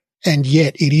 And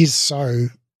yet it is so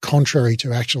contrary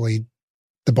to actually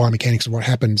the biomechanics of what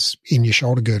happens in your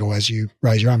shoulder girdle as you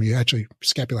raise your arm. You actually,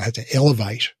 scapula has to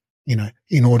elevate,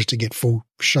 in order to get full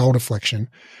shoulder flexion.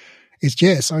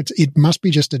 So it must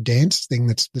be just a dance thing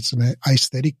that's an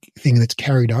aesthetic thing that's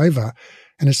carried over.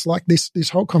 And it's like this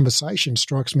whole conversation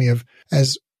strikes me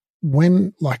as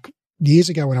when, like, years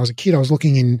ago when I was a kid, I was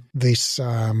looking in this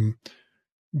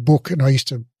book, and I used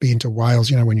to be into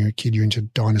whales. When you're a kid, you're into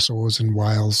dinosaurs and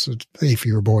whales. If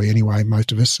you're a boy anyway,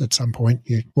 most of us at some point,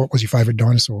 what was your favourite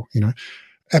dinosaur,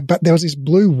 But there was this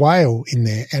blue whale in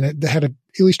there, and it had an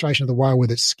illustration of the whale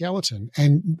with its skeleton.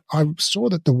 And I saw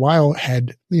that the whale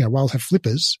had, whales have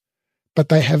flippers, but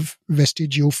they have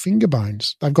vestigial finger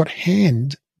bones. They've got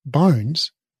hand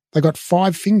bones. They've got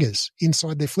 5 fingers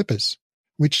inside their flippers,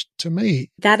 which to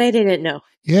me, that I didn't know.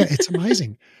 Yeah, it's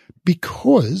amazing,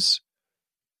 because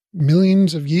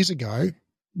millions of years ago,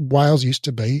 whales used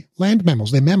to be land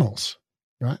mammals. They're mammals,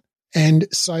 right? And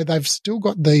so they've still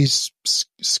got these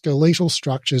skeletal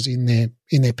structures in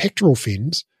their pectoral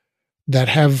fins that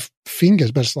have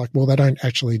fingers, but it's like, well, they don't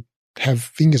actually have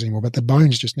fingers anymore, but the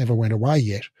bones just never went away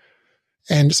yet.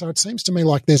 And so it seems to me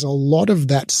like there's a lot of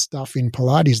that stuff in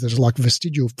Pilates that is like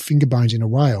vestigial finger bones in a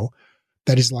whale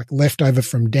that is like left over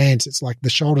from dance. It's like the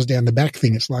shoulders down the back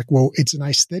thing. It's like, well, it's an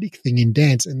aesthetic thing in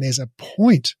dance, and there's a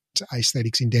point to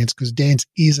aesthetics in dance, because dance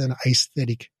is an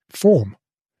aesthetic form.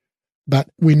 But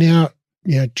we're now,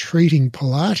 treating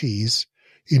Pilates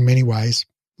in many ways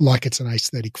like it's an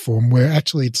aesthetic form, where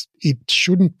actually it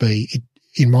shouldn't be.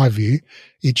 In my view,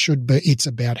 it should be. It's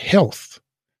about health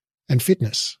and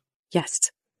fitness. Yes.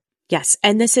 Yes.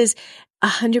 And this is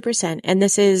 100%. And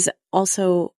this is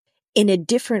also in a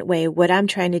different way. What I'm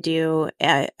trying to do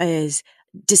is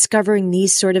discovering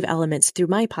these sort of elements through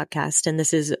my podcast. And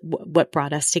this is what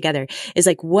brought us together, is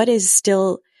like, what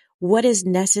is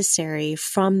necessary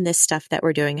from this stuff that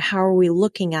we're doing? How are we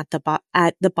looking at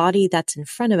the body that's in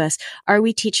front of us? Are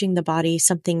we teaching the body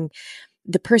something,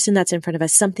 the person that's in front of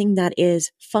us, something that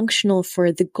is functional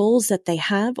for the goals that they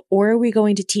have? Or are we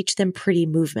going to teach them pretty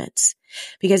movements?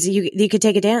 Because you could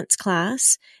take a dance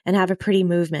class and have a pretty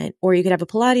movement, or you could have a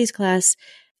Pilates class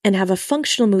and have a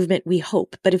functional movement, we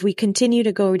hope. But if we continue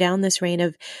to go down this reign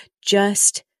of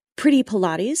just pretty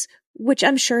Pilates, which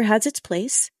I'm sure has its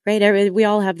place, right? We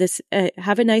all have this,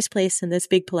 have a nice place in this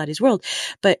big Pilates world,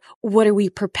 but what are we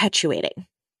perpetuating?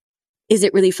 Is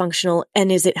it really functional,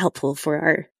 and is it helpful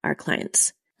for our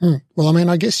clients? Well, I mean,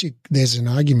 I guess there's an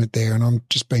argument there, and I'm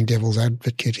just being devil's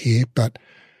advocate here, but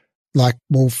like,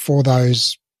 well, for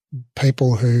those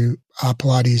people who are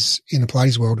Pilates in the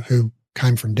Pilates world who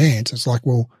came from dance, it's like,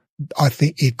 well, I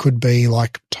think it could be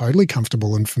like totally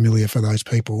comfortable and familiar for those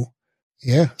people.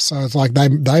 Yeah. So it's like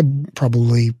they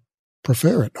probably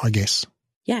prefer it, I guess.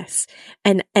 Yes.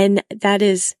 And that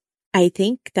is, I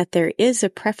think that there is a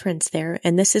preference there.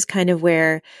 And this is kind of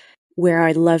where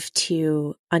I'd love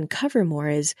to uncover more,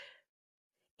 is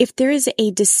if there is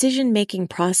a decision-making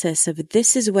process of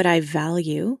this is what I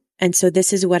value, and so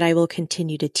this is what I will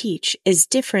continue to teach, is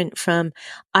different from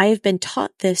I've been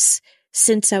taught this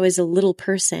since I was a little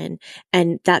person,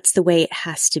 and that's the way it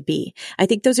has to be. I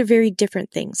think those are very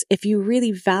different things. If you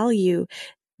really value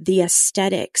the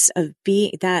aesthetics of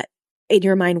being that in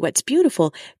your mind, what's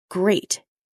beautiful, great,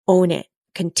 own it,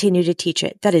 continue to teach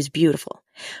it. That is beautiful.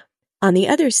 On the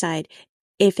other side,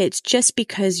 if it's just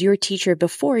because your teacher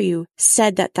before you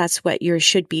said that that's what you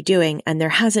should be doing, and there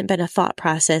hasn't been a thought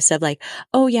process of like,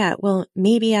 oh yeah, well,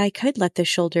 maybe I could let the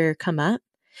shoulder come up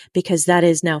because that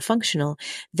is now functional,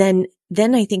 then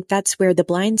I think that's where the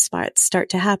blind spots start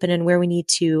to happen and where we need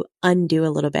to undo a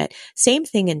little bit. Same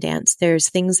thing in dance. There's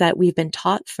things that we've been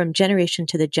taught from generation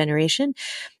to the generation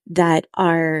that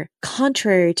are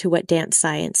contrary to what dance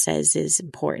science says is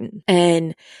important.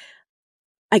 And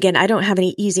again, I don't have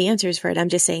any easy answers for it. I'm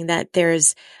just saying that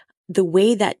there's the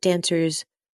way that dancers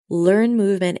learn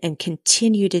movement and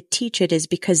continue to teach it is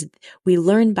because we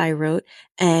learn by rote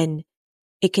and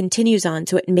it continues on.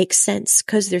 So it makes sense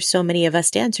because there's so many of us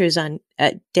dancers in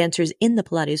the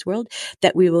Pilates world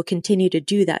that we will continue to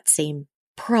do that same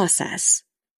process,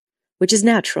 which is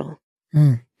natural.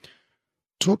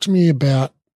 Talk to me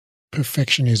about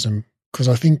perfectionism, because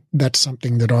I think that's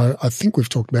something that I think we've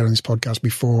talked about on this podcast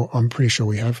before. I'm pretty sure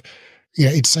we have. Yeah,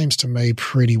 it seems to me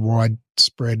pretty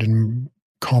widespread and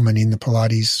common in the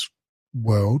Pilates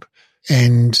world.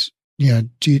 And,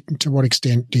 to what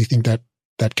extent do you think that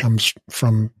comes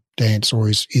from dance or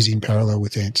is in parallel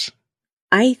with dance?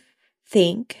 I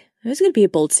think, this is going to be a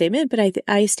bold statement, but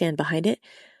I stand behind it.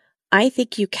 I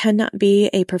think you cannot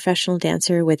be a professional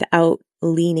dancer without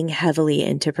leaning heavily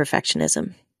into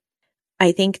perfectionism.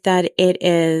 I think that it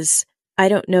is, I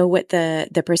don't know what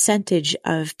the percentage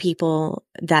of people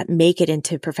that make it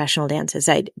into professional dances,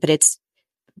 but it's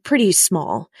pretty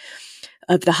small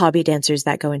of the hobby dancers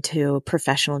that go into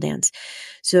professional dance.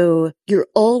 So you're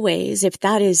always, if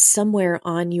that is somewhere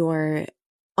on your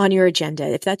agenda,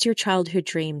 if that's your childhood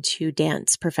dream to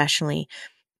dance professionally,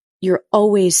 you're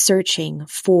always searching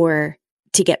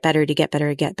to get better.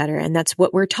 And that's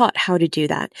what we're taught, how to do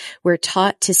that. We're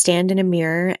taught to stand in a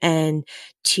mirror and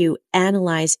to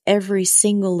analyze every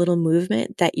single little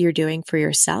movement that you're doing for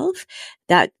yourself.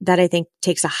 That I think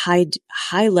takes a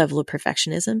high level of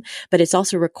perfectionism, but it's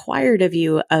also required of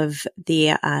you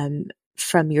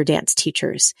from your dance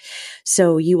teachers.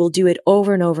 So you will do it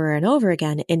over and over and over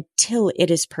again until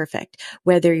it is perfect.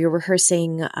 Whether you're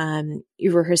rehearsing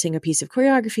a piece of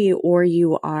choreography or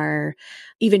you are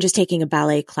even just taking a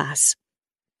ballet class,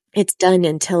 it's done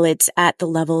until it's at the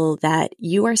level that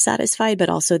you are satisfied, but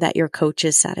also that your coach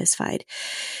is satisfied.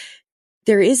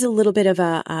 There is a little bit of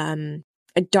a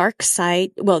dark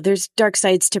side. Well, there's dark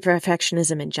sides to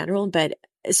perfectionism in general, but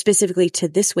specifically to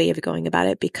this way of going about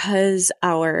it, because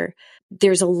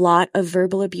there's a lot of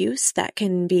verbal abuse that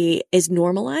is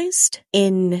normalized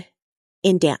in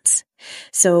dance.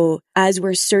 So as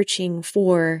we're searching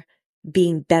for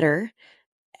being better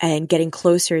and getting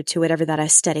closer to whatever that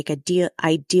aesthetic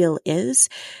ideal is,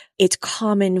 it's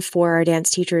common for our dance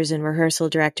teachers and rehearsal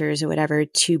directors or whatever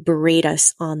to berate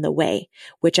us on the way,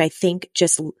 which I think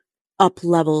just up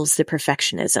levels the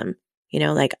perfectionism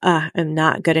like, I'm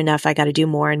not good enough. I got to do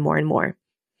more and more and more.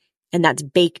 And that's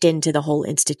baked into the whole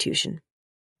institution.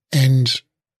 And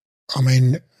I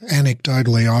mean,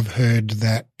 anecdotally, I've heard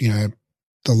that,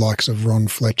 the likes of Ron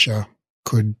Fletcher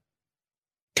could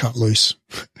cut loose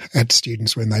at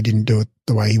students when they didn't do it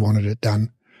the way he wanted it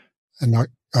done. And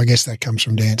I guess that comes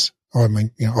from dance. I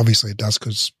mean, obviously it does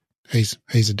because he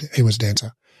was a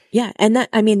dancer. Yeah. And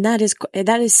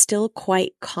that is still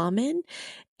quite common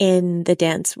in the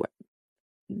dance world.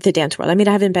 I mean,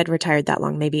 I haven't been retired that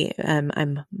long. Maybe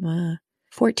I'm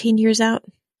 14 years out.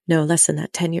 No, less than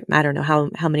that, 10 years. I don't know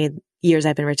how many years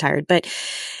I've been retired, but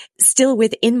still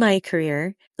within my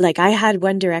career, like I had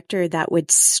one director that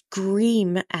would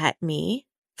scream at me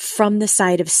from the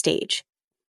side of stage.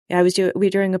 We were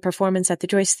doing a performance at the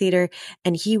Joyce Theater,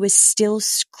 and he was still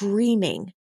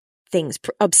screaming things,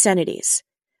 obscenities,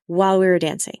 while we were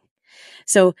dancing.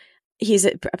 So he's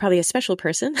probably a special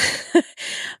person,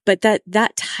 but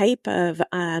that type of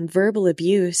verbal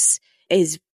abuse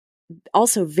is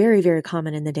also very, very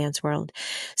common in the dance world.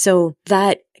 So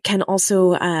that can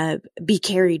also be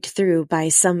carried through by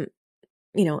some,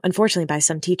 unfortunately by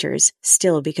some teachers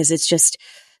still, because it's just,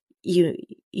 you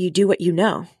do what you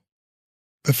know.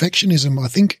 Perfectionism, I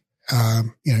think,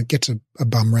 gets a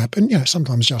bum rap, and,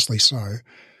 sometimes justly so,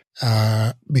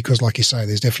 because like you say,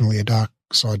 there's definitely a dark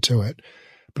side to it.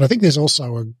 But I think there's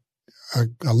also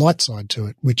a light side to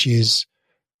it, which is,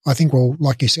 I think, well,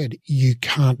 like you said, you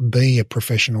can't be a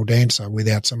professional dancer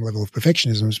without some level of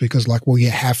perfectionism, because you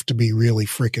have to be really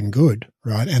freaking good,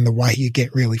 right? And the way you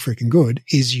get really freaking good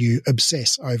is you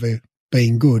obsess over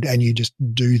being good, and you just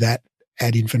do that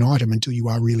ad infinitum until you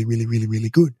are really, really, really, really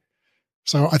good.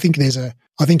 So I think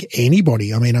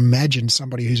anybody, I mean, imagine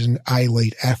somebody who's an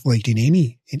elite athlete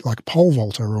in like pole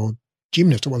vaulter or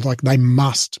gymnast, or like they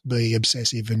must be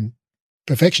obsessive and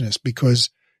perfectionist, because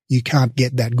you can't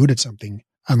get that good at something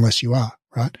unless you are,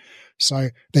 right? So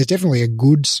there's definitely a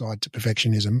good side to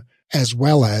perfectionism, as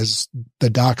well as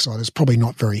the dark side. It's probably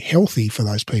not very healthy for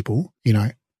those people,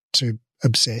 to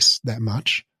obsess that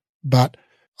much. But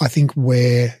I think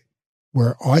where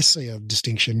I see a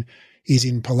distinction is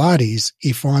in Pilates.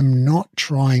 If I'm not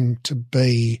trying to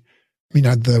be,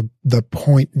 the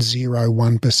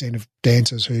 0.01% of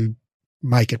dancers who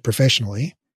make it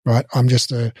professionally, right? I'm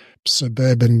just a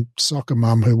suburban soccer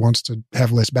mum who wants to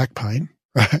have less back pain,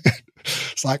 right?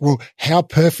 It's like, well, how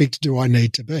perfect do I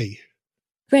need to be?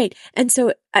 Right. And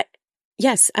so,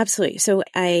 yes, absolutely. So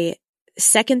I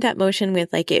second that motion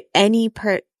with like any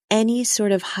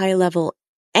sort of high level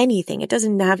anything. It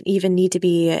doesn't even need to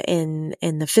be in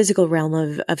the physical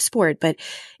realm of sport, but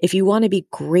if you want to be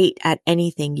great at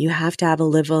anything, you have to have a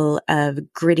level of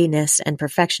grittiness and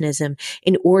perfectionism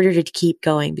in order to keep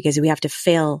going, because we have to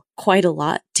fail quite a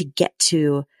lot to get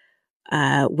to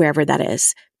wherever that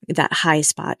is, that high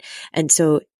spot. And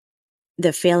so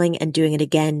the failing and doing it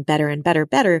again better and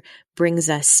better brings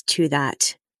us to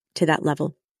that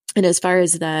level. And as far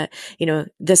as the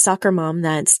soccer mom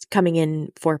that's coming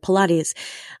in for Pilates,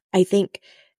 I think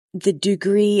the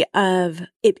degree of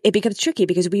it becomes tricky,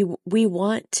 because we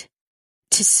want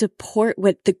to support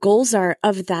what the goals are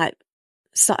of that.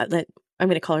 I'm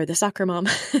going to call her the soccer mom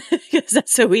because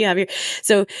that's what we have here.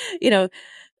 So, a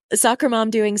soccer mom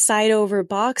doing side over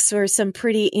box, or some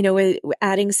pretty,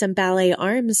 adding some ballet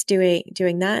arms,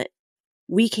 doing that.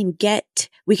 We can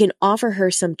offer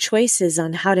her some choices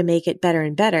on how to make it better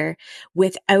and better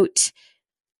without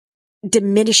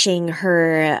diminishing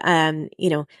her,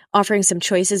 offering some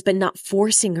choices, but not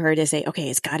forcing her to say, okay,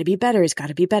 it's got to be better. It's got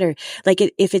to be better. Like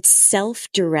if it's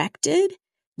self-directed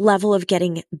level of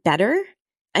getting better,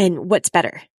 and what's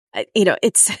better,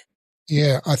 it's.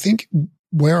 Yeah, I think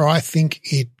where I think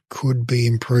it could be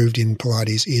improved in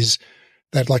Pilates is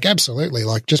that, like, absolutely,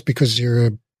 like, just because you're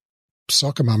a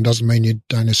soccer mum doesn't mean you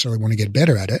don't necessarily want to get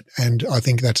better at it. And I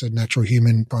think that's a natural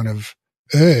human kind of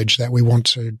urge that we want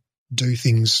to do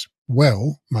things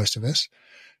well, most of us.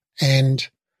 And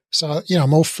so,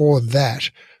 I'm all for that.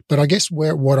 But I guess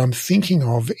what I'm thinking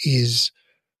of is,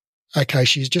 okay,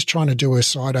 she's just trying to do her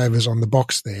side overs on the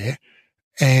box there,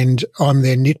 and I'm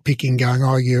there nitpicking, going,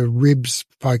 oh, your ribs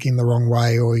poking the wrong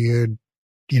way, or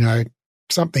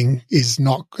something is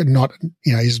not,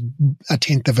 is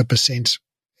 0.1%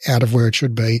 out of where it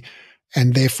should be.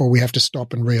 And therefore we have to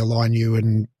stop and realign you,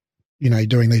 and,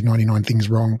 doing these 99 things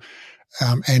wrong.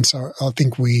 And so I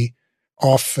think we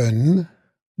often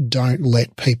don't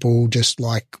let people just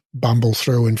like bumble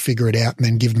through and figure it out, and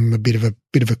then give them a bit of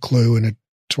a clue and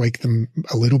tweak them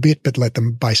a little bit, but let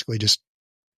them basically just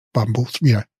bumble,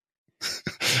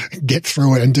 get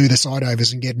through it and do the side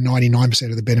overs and get 99%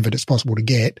 of the benefit it's possible to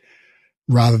get,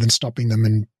 rather than stopping them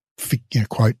and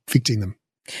quote, fixing them.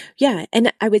 Yeah.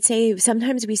 And I would say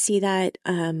sometimes we see that,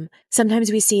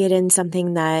 sometimes we see it in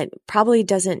something that probably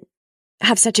doesn't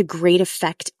have such a great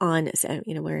effect on,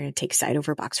 we're going to take side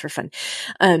over box for fun.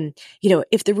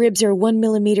 If the ribs are 1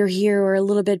 millimeter here or a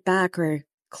little bit back, or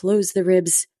close the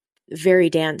ribs, very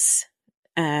dance,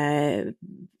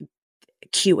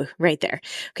 cue right there.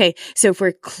 Okay. So if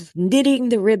we're knitting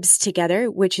the ribs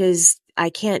together, which is, I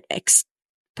can't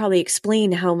probably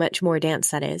explain how much more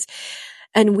dance that is.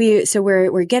 And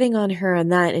we're getting on her on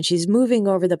that, and she's moving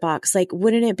over the box. Like,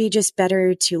 wouldn't it be just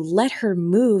better to let her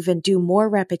move and do more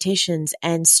repetitions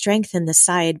and strengthen the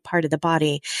side part of the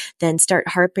body than start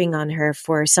harping on her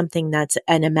for something that's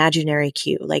an imaginary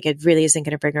cue? Like, it really isn't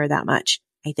going to bring her that much,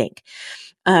 I think.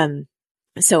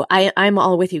 So I'm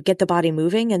all with you. Get the body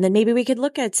moving, and then maybe we could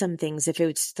look at some things if it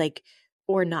was like,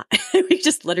 or not. We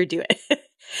just let her do it.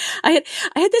 I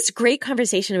had this great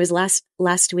conversation. It was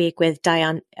last week with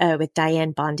Diane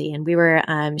Bondi, and we were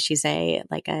she's a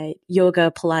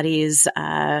yoga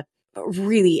Pilates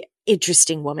really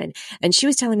interesting woman, and she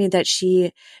was telling me that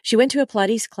she went to a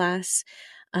Pilates class.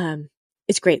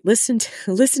 It's great. Listen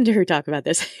to her talk about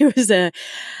this.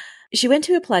 She went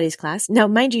to a Pilates class. Now,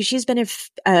 mind you, she's been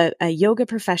a yoga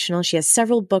professional. She has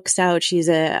several books out. She's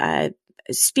a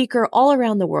speaker all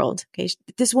around the world. Okay,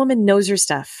 this woman knows her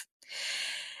stuff.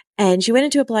 And she went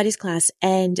into a Pilates class,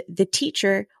 and the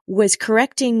teacher was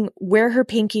correcting where her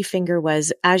pinky finger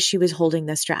was as she was holding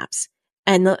the straps.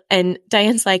 And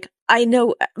Diane's like, I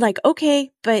know, like,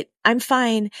 okay, but I'm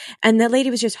fine. And the lady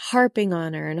was just harping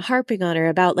on her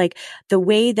about like the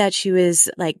way that she was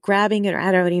like grabbing it, or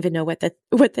I don't even know what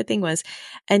the thing was.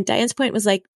 And Diane's point was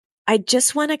like, I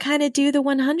just want to kind of do the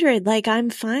 100. Like,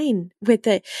 I'm fine with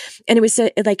it. And it was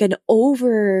like an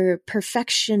over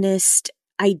perfectionist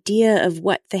idea of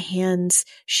what the hands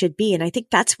should be. And I think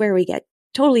that's where we get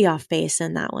totally off base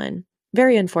in that one.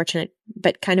 Very unfortunate,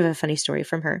 but kind of a funny story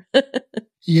from her.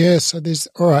 Yeah. So there's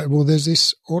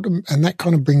this and that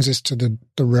kind of brings us to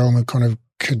the realm of kind of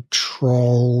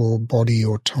control or body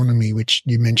autonomy, which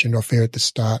you mentioned off air at the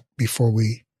start before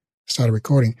we started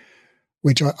recording,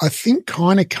 which I think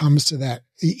kind of comes to that,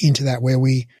 into that, where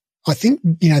I think,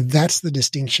 that's the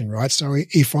distinction, right? So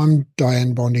if I'm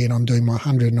Diane Bondi and I'm doing my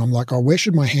 100 and I'm like, oh, where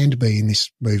should my hand be in this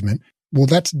movement? Well,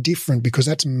 that's different, because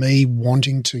that's me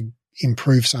wanting to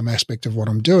improve some aspect of what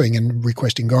I'm doing and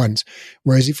requesting guidance.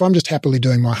 Whereas if I'm just happily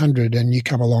doing my 100 and you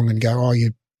come along and go, oh,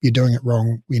 you're doing it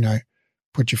wrong,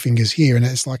 put your fingers here. And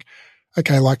it's like,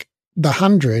 okay, like the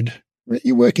 100,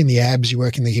 you work in the abs, you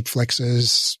work in the hip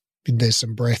flexors, there's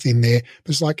some breath in there. But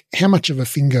it's like, how much of a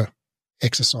finger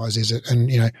exercise is it?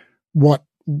 And,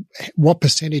 what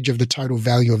percentage of the total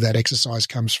value of that exercise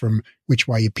comes from which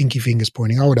way your pinky finger's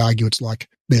pointing? I would argue it's like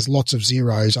there's lots of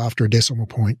zeros after a decimal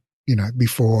point,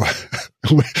 before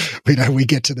we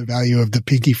get to the value of the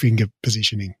pinky finger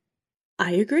positioning.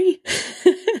 I agree.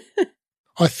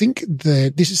 I think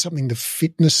this is something the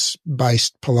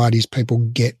fitness-based Pilates people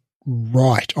get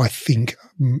right, I think,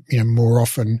 more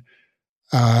often,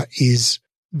 is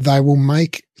they will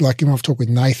make, like, I've talked with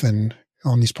Nathan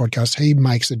on this podcast, he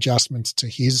makes adjustments to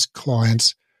his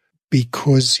clients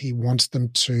because he wants them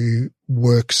to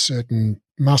work certain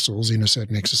muscles in a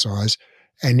certain exercise.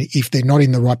 And if they're not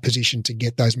in the right position to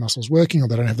get those muscles working, or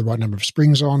they don't have the right number of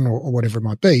springs on, or whatever it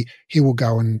might be, he will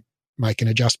go and make an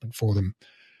adjustment for them.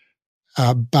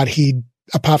 But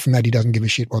apart from that, he doesn't give a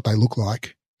shit what they look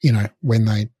like, when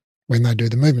they do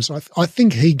the movement. So I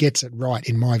think he gets it right,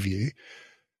 in my view.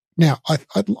 Now, I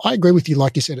agree with you,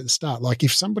 like you said at the start. Like,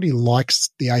 if somebody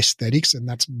likes the aesthetics and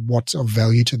that's what's of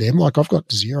value to them, like, I've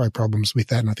got zero problems with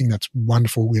that, and I think that's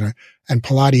wonderful, and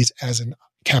Pilates as an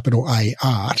capital A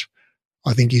art,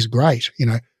 I think is great,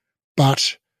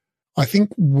 but I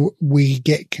think we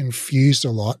get confused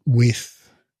a lot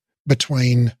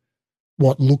between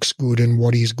what looks good and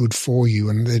what is good for you,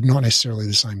 and they're not necessarily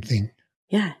the same thing.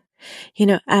 Yeah.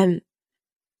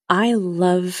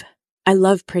 I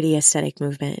love pretty aesthetic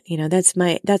movement. That's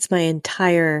my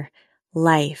entire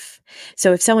life.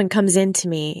 So if someone comes into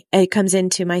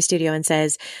my studio and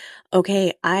says,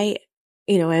 okay,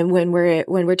 and when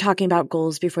we're talking about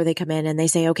goals before they come in, and they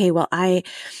say, okay, well, I'm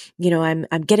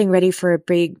getting ready for a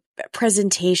big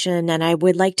presentation, and I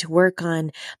would like to work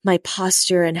on my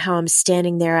posture and how I'm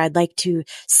standing there. I'd like to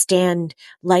stand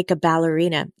like a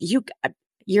ballerina.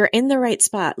 You're in the right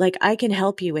spot. Like, I can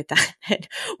help you with that.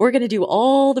 We're going to do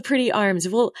all the pretty arms.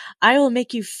 I will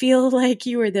make you feel like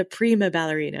you are the prima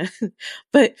ballerina.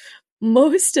 But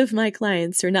most of my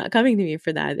clients are not coming to me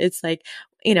for that. It's like,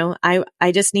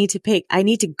 I just need I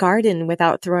need to garden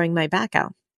without throwing my back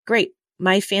out. Great.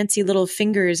 My fancy little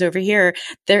fingers over here,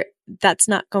 that's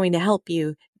not going to help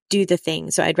you do the thing.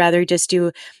 So I'd rather just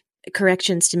do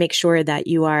corrections to make sure that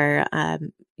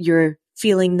you're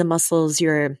feeling the muscles,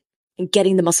 you're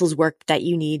getting the muscles worked that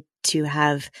you need to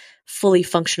have fully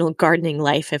functional gardening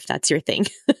life, if that's your thing.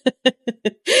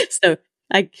 So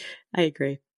I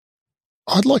agree.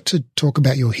 I'd like to talk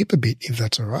about your hip a bit, if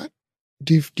that's all right.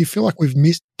 Do you feel like we've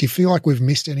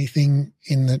missed anything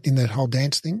in that whole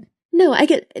dance thing?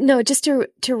 No, just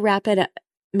to wrap it up,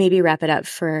 maybe wrap it up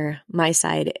for my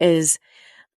side is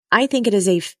I think it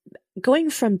is going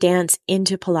from dance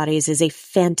into Pilates is a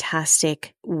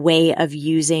fantastic way of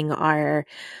using our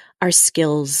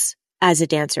skills as a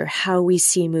dancer, how we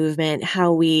see movement,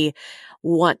 how we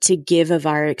want to give of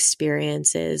our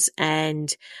experiences,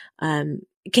 and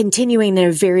continuing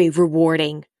their very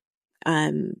rewarding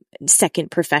second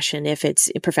profession, if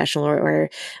it's professional or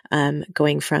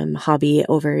going from hobby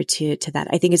over to that.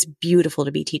 I think it's beautiful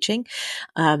to be teaching.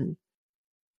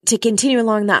 To continue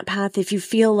along that path, if you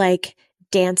feel like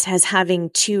dance has having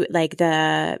too, like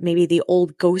maybe the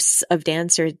old ghosts of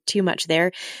dance are too much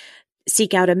there,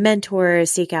 seek out a mentor,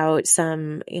 seek out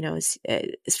some,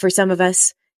 for some of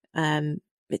us,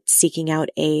 seeking out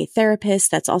a therapist.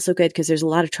 That's also good because there's a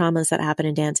lot of traumas that happen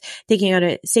in dance.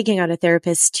 Seeking out a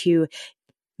therapist to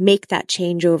make that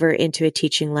change over into a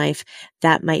teaching life,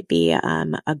 that might be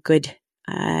a good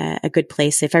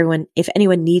place. If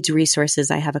anyone needs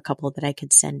resources, I have a couple that I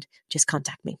could send. Just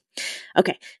contact me.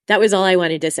 Okay, that was all I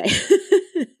wanted to say.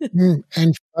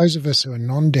 And for those of us who are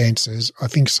non-dancers, I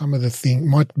think some of the thing,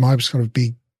 my sort of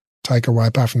big takeaway,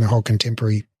 apart from the whole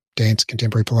contemporary dance,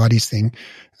 contemporary Pilates thing,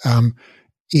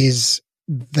 is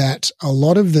that a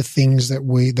lot of the things that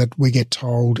we get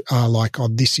told are like, oh,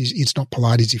 it's not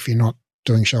Pilates if you're not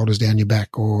doing shoulders down your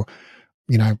back, or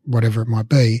whatever it might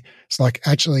be. It's like,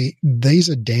 actually, these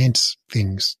are dance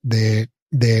things. They're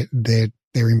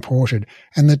imported.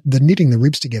 And the knitting the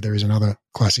ribs together is another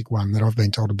classic one that I've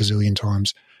been told a bazillion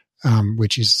times,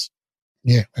 which is,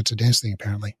 it's a dance thing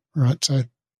apparently. All right. So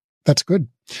that's good.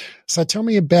 So tell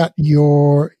me about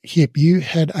your hip. You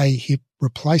had a hip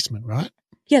replacement, right?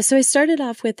 Yeah. So I started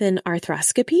off with an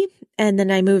arthroscopy, and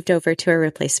then I moved over to a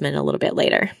replacement a little bit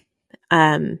later.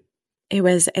 It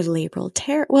was a labral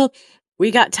tear. Well,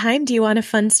 we got time. Do you want a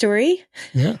fun story?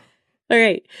 Yeah. All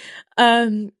right.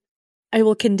 I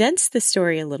will condense the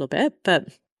story a little bit, but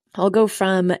I'll go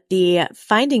from the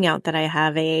finding out that I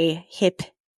have a hip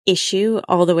issue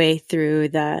all the way through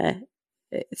the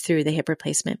hip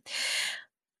replacement.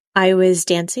 I was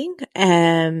dancing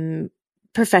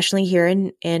professionally here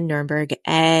in Nuremberg,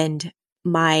 and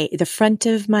the front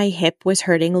of my hip was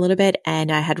hurting a little bit,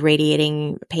 and I had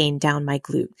radiating pain down my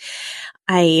glute.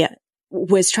 I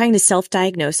was trying to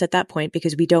self-diagnose at that point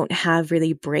because we don't have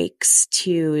really breaks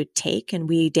to take, and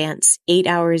we dance 8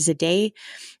 hours a day,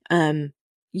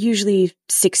 usually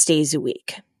 6 days a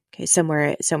week. Okay.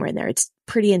 Somewhere in there. It's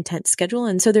pretty intense schedule.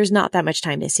 And so there's not that much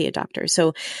time to see a doctor.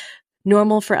 So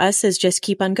normal for us is just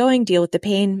keep on going, deal with the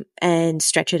pain and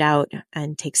stretch it out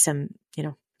and take some,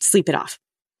 sleep it off.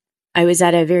 I was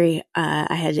at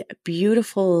I had a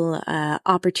beautiful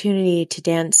opportunity to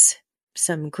dance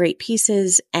some great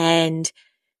pieces, and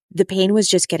the pain was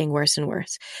just getting worse and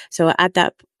worse. So at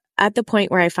the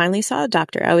point where I finally saw a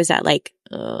doctor, I was at like,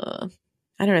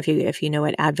 I don't know if you know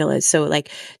what Advil is. So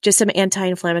like just some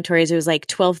anti-inflammatories. It was like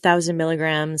 12,000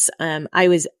 milligrams. I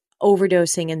was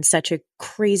overdosing in such a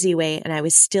crazy way, and I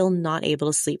was still not able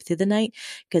to sleep through the night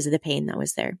because of the pain that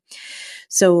was there.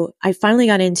 So I finally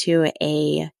got into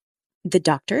the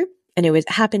doctor, and it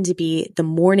happened to be the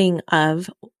morning of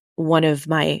one of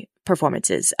my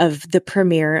performances of the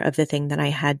premiere of the thing that I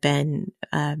had been,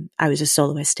 I was a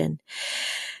soloist in.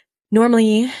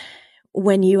 Normally,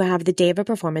 when you have the day of a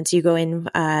performance, you go in,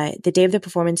 the day of the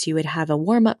performance, you would have a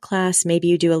warm-up class. Maybe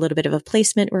you do a little bit of a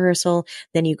placement rehearsal.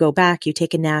 Then you go back, you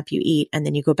take a nap, you eat, and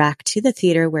then you go back to the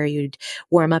theater where you'd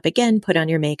warm up again, put on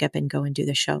your makeup, and go and do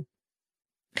the show.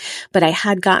 But I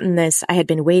had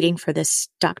been waiting for this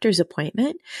doctor's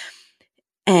appointment,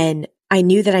 and I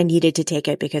knew that I needed to take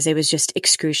it because it was just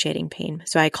excruciating pain.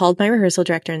 So I called my rehearsal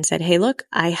director and said, hey, look,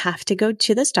 I have to go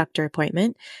to this doctor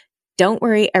appointment. Don't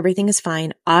worry. Everything is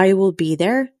fine. I will be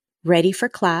there ready for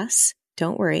class.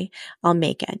 Don't worry. I'll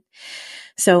make it.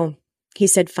 So he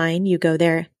said, fine, you go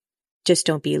there. Just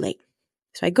don't be late.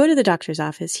 So I go to the doctor's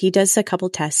office. He does a couple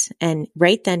tests, and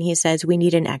right then he says, we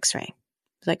need an x-ray. I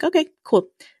was like, okay, cool.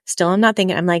 Still, I'm not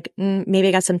thinking, I'm like, maybe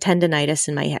I got some tendonitis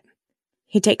in my hip.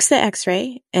 He takes the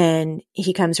x-ray and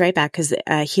he comes right back because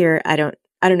here, I don't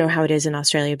know how it is in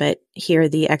Australia, but here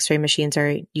the x-ray machines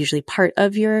are usually part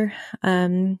of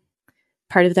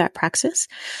that praxis.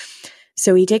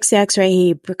 So he takes the x-ray,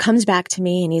 he comes back to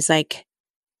me and he's like,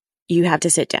 you have to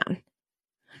sit down.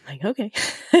 I'm like, okay.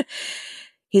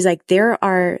 He's like, there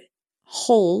are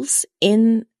holes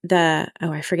in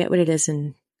I forget what it is,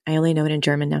 and I only know it in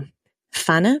German now.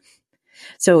 Pfanne.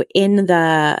 So in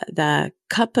the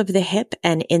cup of the hip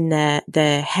and in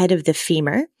the head of the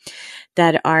femur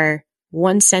that are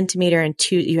 1 centimeter and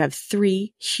 2, you have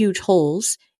 3 huge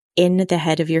holes in the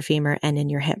head of your femur and in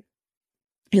your hip.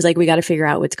 He's like, we got to figure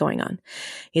out what's going on.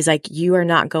 He's like, you are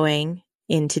not going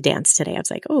into dance today. I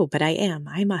was like, oh, but I am.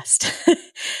 I must.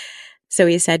 So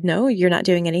he said, no, you're not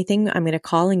doing anything. I'm going to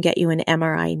call and get you an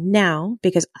MRI now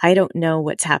because I don't know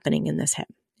what's happening in this hip.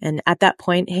 And at that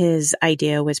point, his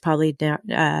idea was probably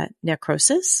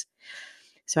necrosis.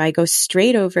 So I go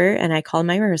straight over and I call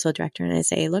my rehearsal director and I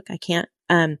say, look, I can't,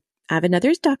 I have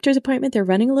another doctor's appointment. They're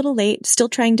running a little late, still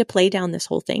trying to play down this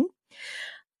whole thing.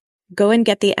 Go and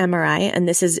get the MRI. And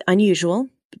this is unusual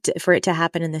for it to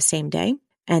happen in the same day.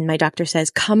 And my doctor says,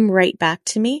 come right back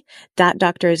to me. That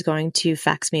doctor is going to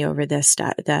fax me over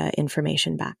the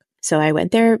information back. So I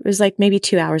went there. It was like maybe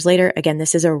 2 hours later. Again,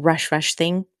 this is a rush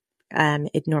thing.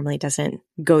 It normally doesn't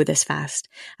go this fast.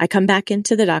 I come back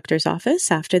into the doctor's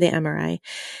office after the MRI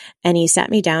and he sat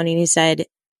me down and he said,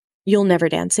 you'll never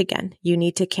dance again. You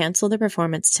need to cancel the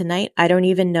performance tonight. I don't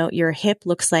even know. Your hip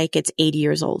looks like it's 80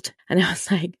 years old. And I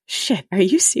was like, shit, are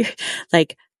you serious?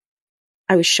 Like,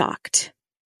 I was shocked.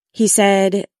 He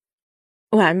said,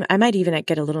 well, I might even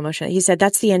get a little emotional. He said,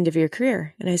 that's the end of your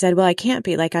career. And I said, well, I can't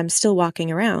be. Like, I'm still walking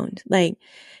around. Like,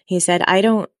 he said,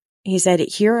 he said,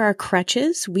 here are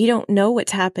crutches. We don't know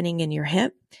what's happening in your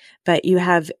hip, but you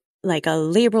have like a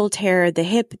labral tear. The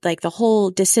hip, like the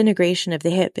whole disintegration of the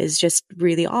hip is just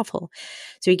really awful.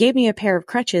 So he gave me a pair of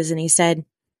crutches and he said,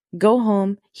 go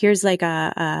home. Here's like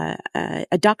a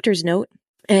doctor's note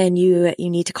and you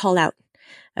need to call out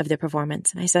of the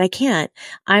performance. And I said, I can't.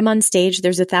 I'm on stage.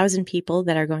 There's 1,000 people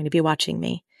that are going to be watching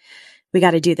me. We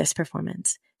got to do this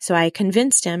performance. So I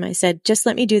convinced him. I said, just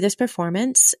let me do this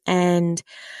performance and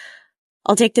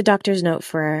I'll take the doctor's note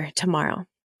for tomorrow.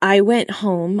 I went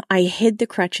home. I hid the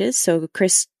crutches so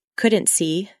Chris couldn't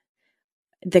see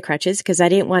the crutches because I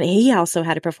didn't want, he also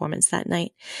had a performance that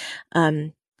night.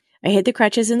 I hid the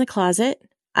crutches in the closet.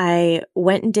 I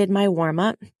went and did my warm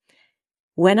up,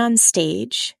 went on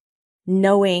stage,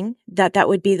 knowing that that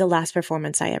would be the last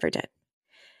performance I ever did.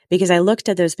 Because I looked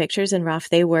at those pictures and Raph,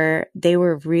 they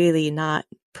were really not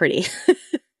pretty.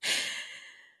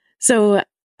 So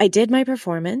I did my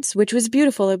performance, which was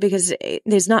beautiful because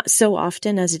there's not so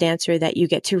often as a dancer that you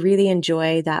get to really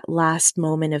enjoy that last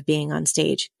moment of being on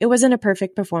stage. It wasn't a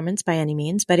perfect performance by any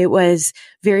means, but it was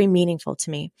very meaningful to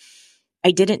me.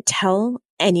 I didn't tell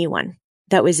anyone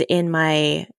that was in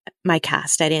my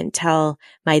cast. I didn't tell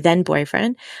my then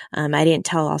boyfriend. I didn't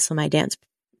tell also my dance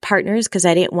partners because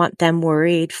I didn't want them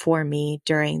worried for me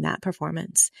during that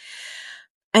performance.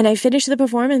 And I finished the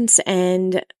performance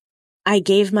and I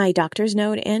gave my doctor's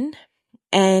note in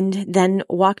and then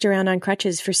walked around on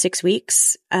crutches for 6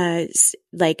 weeks.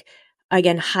 Like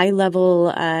again, high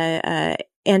level,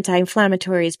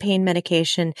 anti-inflammatories, pain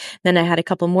medication. Then I had a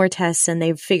couple more tests and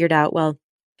they figured out, well,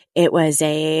 it was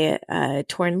a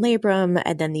torn labrum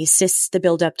and then these cysts, the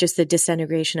buildup, just the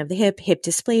disintegration of the hip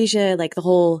dysplasia, like the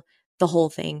whole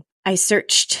thing. I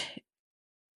searched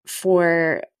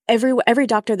for every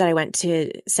doctor that I went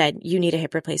to said, you need a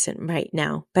hip replacement right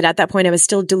now. But at that point, I was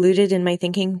still deluded in my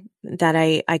thinking that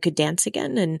I could dance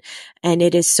again. And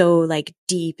it is so like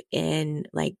deep in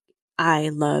like, I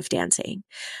love dancing.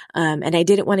 And I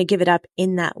didn't want to give it up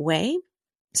in that way.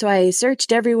 So I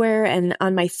searched everywhere. And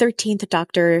on my 13th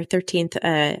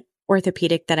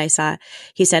orthopedic that I saw,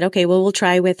 he said, okay, well, we'll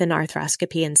try with an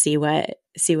arthroscopy and see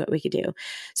what we could do.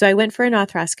 So I went for an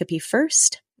arthroscopy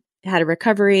first, had a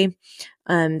recovery,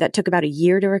 that took about a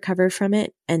year to recover from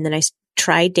it. And then I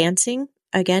tried dancing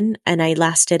again and I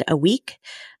lasted a week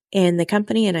in the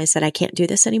company and I said, I can't do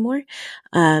this anymore.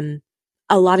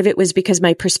 A lot of it was because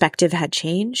my perspective had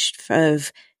changed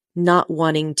of not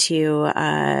wanting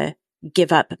to,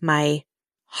 give up my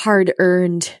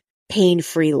hard-earned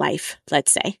pain-free life,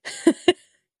 let's say.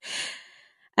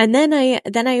 And then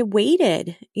I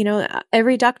waited,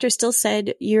 every doctor still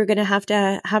said you're going to have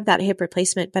that hip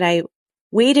replacement, but I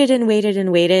waited and waited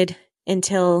and waited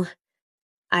until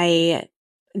I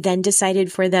then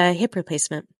decided for the hip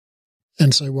replacement.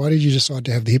 And so why did you decide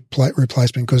to have the hip plate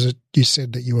replacement? Because you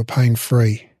said that you were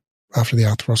pain-free after the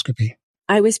arthroscopy.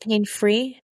 I was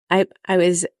pain-free. I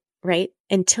was right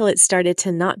until it started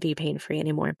to not be pain-free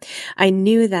anymore. I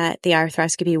knew that the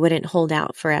arthroscopy wouldn't hold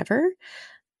out forever.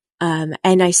 And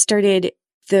I started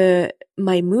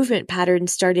my movement pattern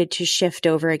started to shift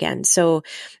over again. So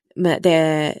my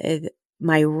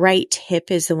my right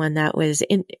hip is the one that was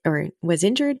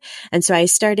injured. And so I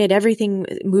started everything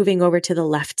moving over to the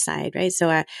left side, right?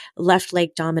 So left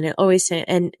leg dominant always.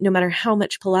 And no matter how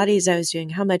much Pilates I was doing,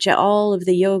 how much all of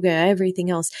the yoga,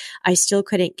 everything else, I still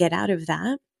couldn't get out of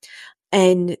that.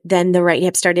 And then the right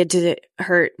hip started to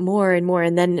hurt more and more.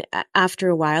 And then after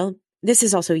a while, this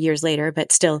is also years later,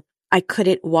 but still, I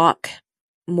couldn't walk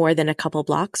more than a couple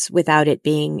blocks without it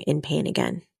being in pain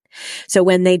again. So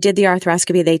when they did the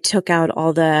arthroscopy, they took out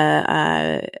all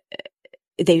the,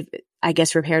 they, I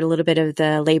guess, repaired a little bit of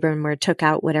the labrum or took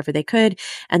out whatever they could.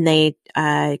 And they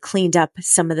cleaned up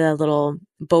some of the little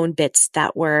bone bits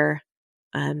that were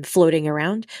floating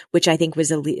around, which I think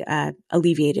was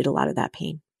alleviated a lot of that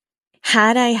pain.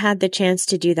 Had I had the chance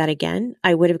to do that again,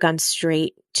 I would have gone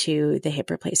straight to the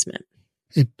hip replacement.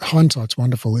 Hindsight's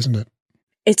wonderful, isn't it?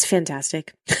 It's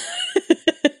fantastic.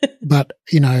 But,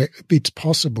 it's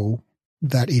possible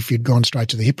that if you'd gone straight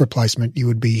to the hip replacement, you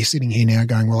would be sitting here now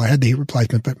going, well, I had the hip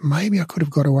replacement, but maybe I could have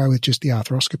got away with just the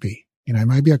arthroscopy.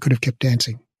 Maybe I could have kept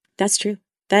dancing. That's true.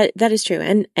 That is true.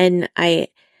 And I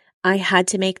had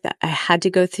to make that, I had to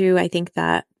go through, I think,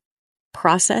 that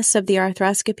process of the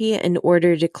arthroscopy in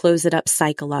order to close it up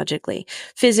psychologically.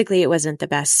 Physically, it wasn't the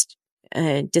best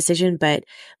decision, but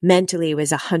mentally it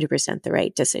was 100% the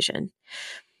right decision.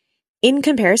 In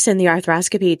comparison, the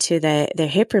arthroscopy to the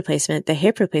hip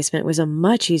replacement was a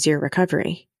much easier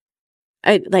recovery.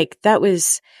 That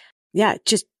was,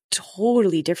 just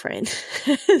totally different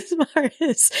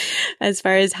as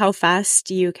far as how fast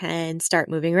you can start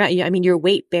moving around. I mean, your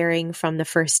weight bearing from the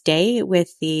first day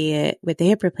with the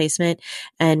hip replacement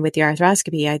and with the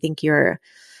arthroscopy, I think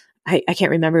I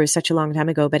can't remember, it was such a long time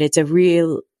ago, but it's a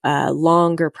real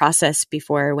longer process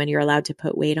before when you're allowed to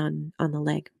put weight on the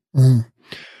leg. Mm.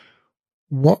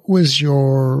 What was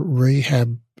your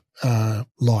rehab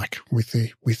like with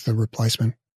the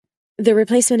replacement? The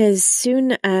replacement, as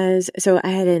soon as, so I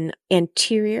had an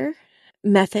anterior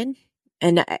method,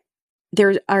 and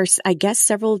there are, I guess,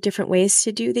 several different ways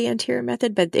to do the anterior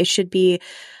method, but it should be,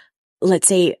 let's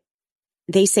say,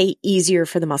 they say easier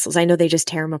for the muscles. I know they just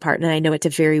tear them apart, and I know it's a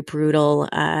very brutal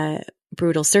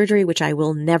surgery, which I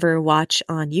will never watch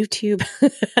on YouTube.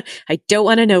 I don't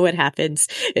want to know what happens.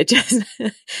 It just,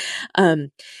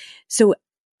 so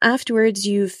afterwards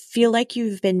you feel like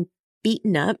you've been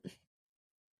beaten up.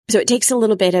 So it takes a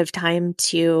little bit of time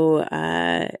to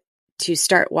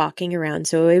start walking around.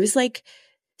 So it was like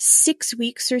 6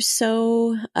 weeks or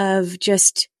so of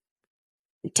just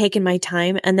taking my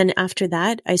time. And then after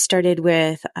that, I started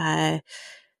with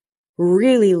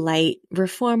really light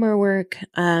reformer work,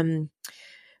 but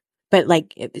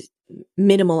it was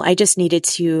minimal. I just needed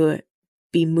to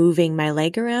be moving my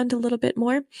leg around a little bit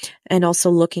more and also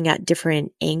looking at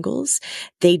different angles.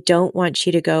 They don't want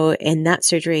you to go in that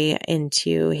surgery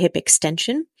into hip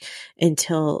extension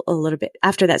until a little bit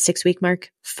after that 6-week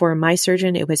mark. For my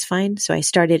surgeon, it was fine. So I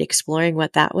started exploring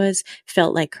what that was.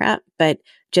 Felt like crap, but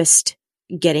just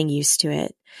getting used to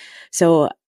it. So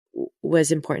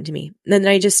was important to me. Then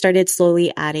I just started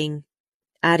slowly adding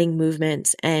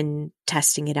movements and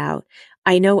testing it out.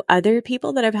 I know other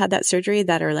people that have had that surgery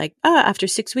that are like, after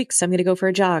 6 weeks, I'm going to go for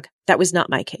a jog. That was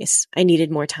not my case. I needed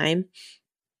more time.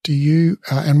 Do you,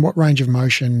 and what range of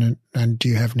motion and do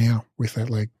you have now with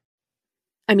that leg?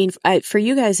 I mean, for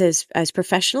you guys as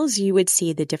professionals, you would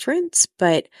see the difference,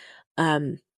 but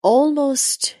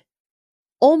almost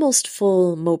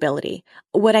full mobility.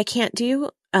 What I can't do,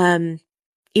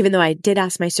 even though I did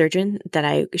ask my surgeon that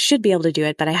I should be able to do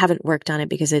it, but I haven't worked on it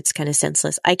because it's kind of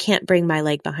senseless. I can't bring my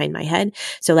leg behind my head.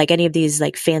 So like any of these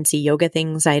like fancy yoga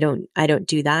things, I don't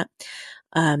do that.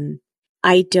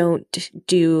 I don't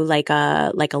do like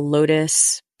a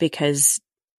lotus because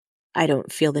I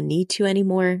don't feel the need to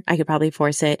anymore. I could probably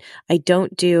force it. I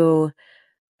don't do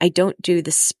the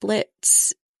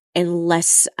splits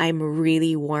unless I'm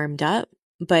really warmed up.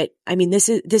 But I mean, this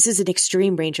is an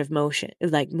extreme range of motion,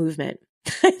 like movement.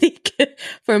 I think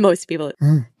for most people.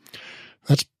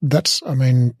 That's. I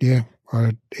mean, yeah.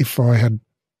 If I had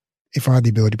the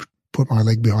ability to put my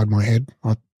leg behind my head,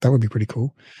 that would be pretty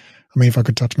cool. I mean, if I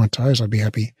could touch my toes, I'd be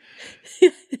happy.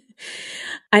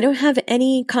 I don't have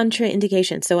any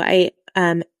contraindications. So I,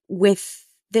 with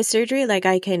this surgery, like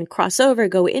I can cross over,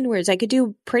 go inwards. I could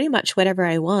do pretty much whatever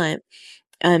I want.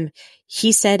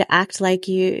 He said, act like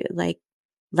you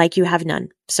have none.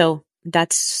 So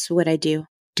that's what I do.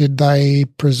 Did they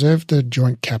preserve the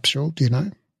joint capsule, do you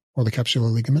know, or the capsular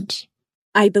ligaments?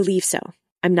 I believe so.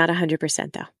 I'm not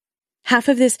 100% though. Half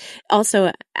of this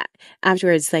also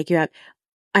afterwards, like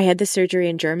I had the surgery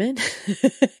in German,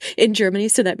 in Germany.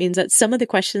 So that means that some of the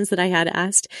questions that I had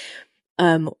asked,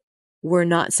 were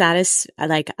not satisfied.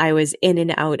 Like I was in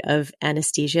and out of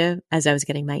anesthesia as I was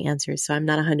getting my answers. So I'm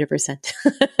not 100%.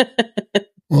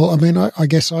 Well, I mean, I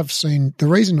guess I've seen, the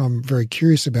reason I'm very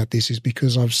curious about this is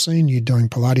because I've seen you doing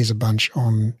Pilates a bunch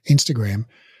on Instagram,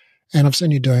 and I've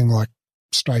seen you doing like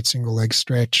straight single leg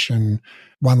stretch and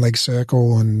one leg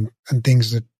circle and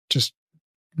things that just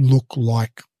look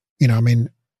like, I mean,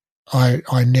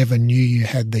 I never knew you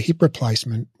had the hip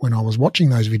replacement when I was watching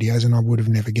those videos, and I would have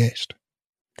never guessed.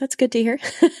 That's good to hear.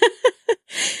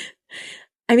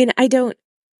 I mean, I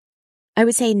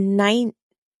would say 99%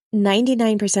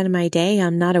 of my day,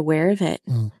 I'm not aware of it.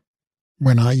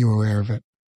 When are you aware of it?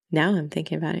 Now I'm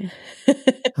thinking about it.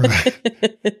 Right,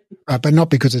 but not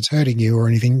because it's hurting you or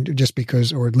anything, just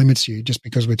because, or it limits you, just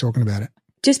because we're talking about it.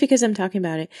 Just because I'm talking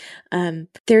about it.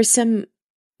 There's some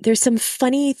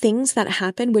funny things that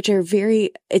happen, which are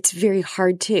it's very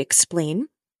hard to explain.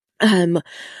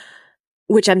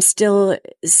 Which I'm still,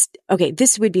 okay,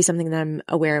 this would be something that I'm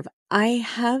aware of. I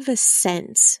have a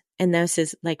sense, and this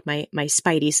is like my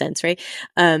spidey sense, right?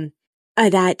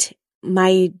 That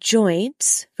my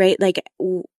joints, right? Like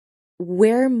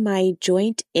where my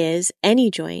joint is,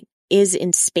 any joint is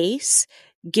in space,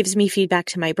 gives me feedback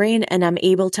to my brain, and I'm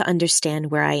able to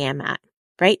understand where I am at,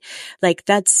 right? Like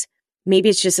maybe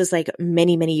it's just as like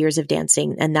many, many years of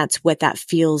dancing, and that's what that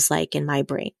feels like in my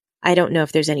brain. I don't know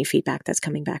if there's any feedback that's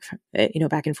coming back from,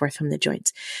 back and forth from the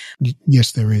joints.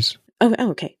 Yes, there is.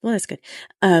 Oh, okay. Well, that's good.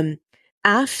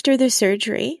 After the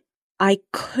surgery, I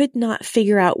could not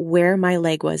figure out where my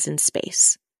leg was in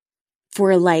space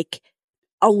for like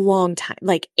a long time,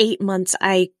 like 8 months.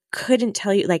 I couldn't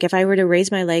tell you, like if I were to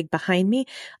raise my leg behind me,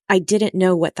 I didn't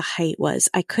know what the height was.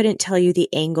 I couldn't tell you the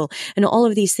angle and all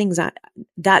of these things.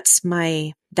 That's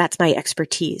my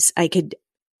expertise. I could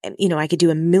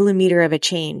do a millimeter of a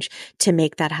change to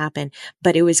make that happen,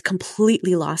 but it was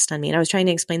completely lost on me. And I was trying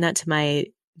to explain that to my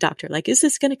doctor, like, is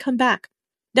this going to come back?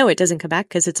 No, it doesn't come back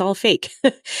because it's all fake.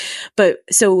 But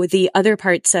so the other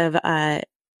parts of, I've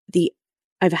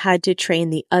had to train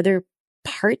the other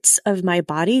parts of my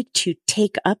body to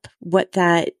take up what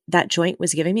that joint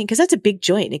was giving me. Cause that's a big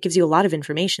joint. It gives you a lot of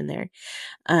information there.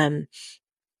 And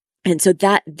so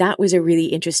that was a really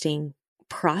interesting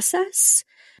process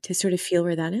to sort of feel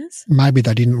where that is. Maybe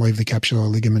they didn't leave the capsular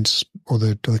ligaments or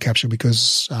the capsule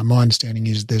because my understanding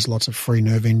is there's lots of free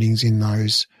nerve endings in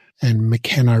those and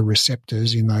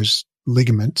mechanoreceptors in those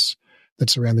ligaments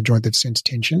that surround the joint that sense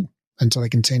tension. And so they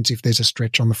can sense if there's a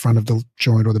stretch on the front of the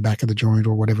joint or the back of the joint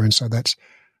or whatever. And so that's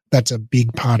a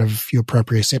big part of your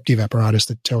proprioceptive apparatus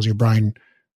that tells your brain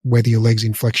whether your leg's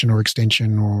in flexion or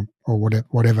extension or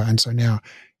whatever. And so now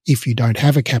if you don't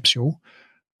have a capsule,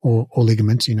 or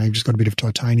ligaments, you've just got a bit of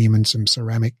titanium and some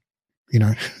ceramic,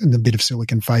 and a bit of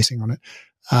silicon facing on it.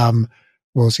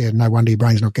 No wonder your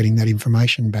brain's not getting that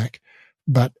information back.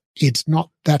 But that's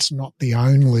not the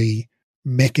only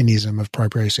mechanism of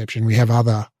proprioception. We have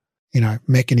other,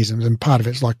 mechanisms, and part of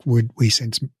it's like we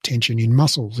sense tension in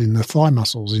muscles, in the thigh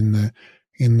muscles, in the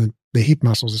hip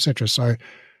muscles, etc. So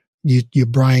your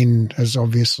brain has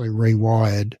obviously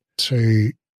rewired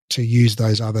to use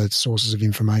those other sources of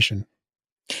information.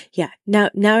 Yeah.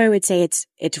 Now I would say it's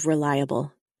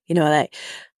reliable. That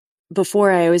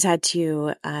before I always had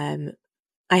to,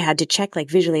 I had to check like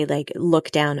visually, like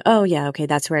look down. Oh yeah. Okay.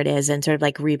 That's where it is. And sort of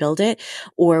like rebuild it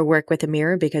or work with a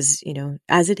mirror because,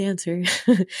 as a dancer,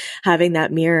 having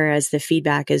that mirror as the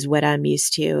feedback is what I'm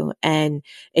used to. And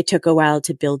it took a while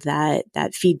to build that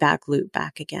feedback loop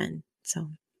back again. So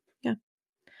yeah.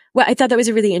 Well, I thought that was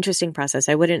a really interesting process.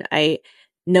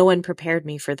 No one prepared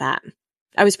me for that.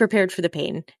 I was prepared for the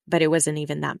pain, but it wasn't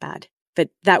even that bad.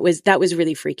 But that was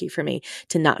really freaky for me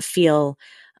to not feel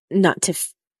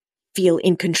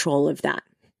in control of that.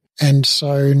 And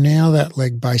so now that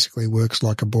leg basically works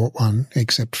like a bought one,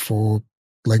 except for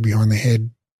leg behind the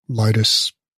head,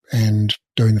 lotus, and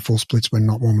doing the full splits when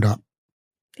not warmed up.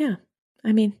 Yeah.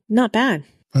 I mean, not bad.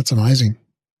 That's amazing.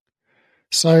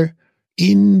 So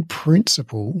in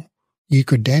principle, you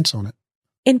could dance on it.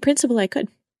 In principle, I could.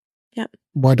 Yeah.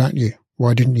 Why don't you?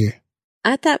 Why didn't you?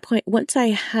 At that point, once I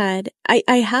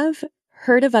have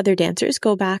heard of other dancers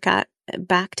go back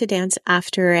to dance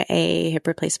after a hip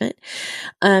replacement.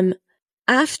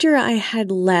 After I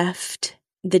had left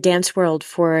the dance world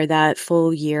for that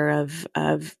full year of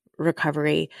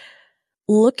recovery,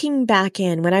 looking back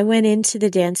when I went into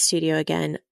the dance studio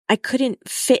again, I couldn't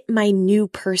fit my new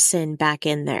person back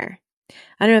in there.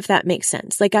 I don't know if that makes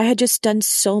sense. Like I had just done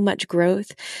so much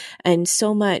growth and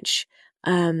so much,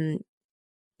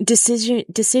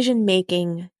 decision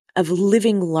making of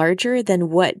living larger than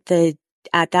what the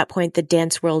at that point, the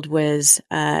dance world was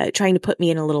trying to put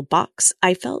me in a little box,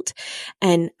 I felt,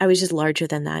 and I was just larger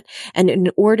than that. And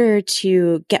in order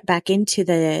to get back into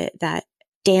that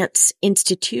dance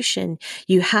institution,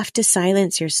 you have to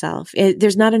silence yourself.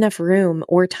 There's not enough room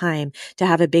or time to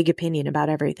have a big opinion about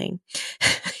everything,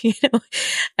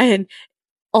 and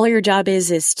all your job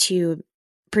is to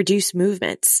produce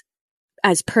movements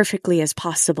as perfectly as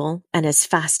possible and as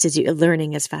fast as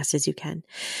learning as fast as you can.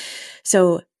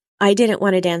 So I didn't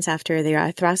want to dance after the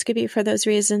arthroscopy for those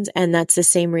reasons. And that's the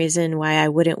same reason why I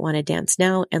wouldn't want to dance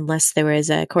now unless there was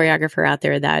a choreographer out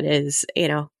there that is,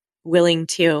 willing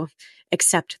to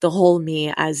accept the whole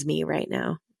me as me right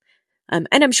now. And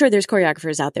I'm sure there's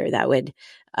choreographers out there that would,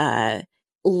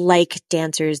 like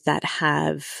dancers that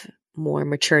have more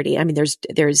maturity. I mean,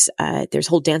 there's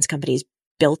whole dance companies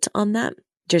built on that.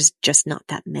 There's just not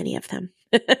that many of them.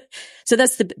 So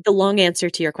that's the long answer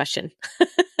to your question.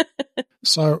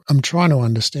 So I'm trying to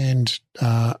understand,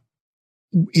 do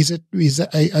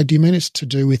you mean it's to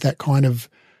do with that kind of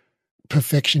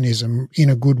perfectionism in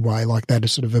a good way, like that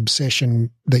sort of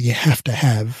obsession that you have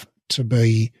to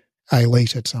be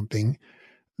elite at something,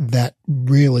 that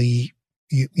really,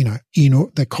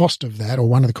 the cost of that, or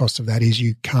one of the costs of that, is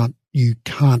you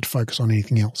can't focus on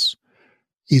anything else.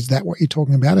 Is that what you're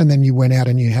talking about? And then you went out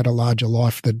and you had a larger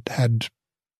life that had,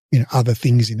 other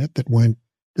things in it that weren't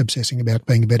obsessing about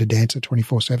being a better dancer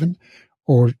 24/7,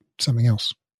 or something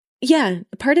else? Yeah,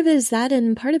 part of it is that,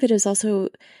 and part of it is also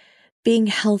being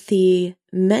healthy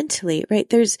mentally, right?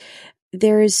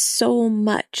 There is so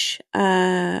much,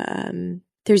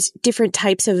 there's different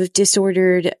types of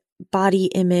disordered body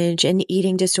image and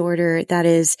eating disorder that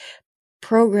is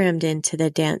programmed into the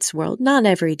dance world. Not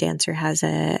every dancer has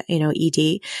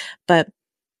ED, but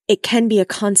it can be a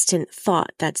constant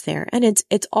thought that's there. And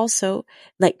it's also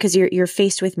like, cause you're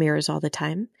faced with mirrors all the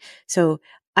time. So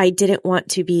I didn't want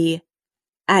to be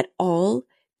at all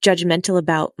judgmental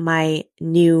about my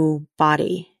new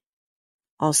body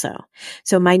also.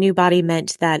 So my new body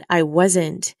meant that I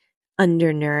wasn't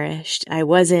undernourished. I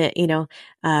wasn't,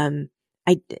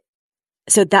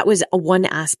 so that was one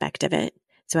aspect of it.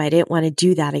 So I didn't want to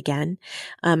do that again.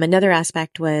 Another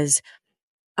aspect was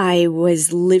I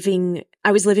was living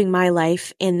my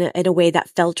life in a way that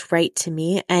felt right to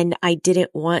me. And I didn't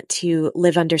want to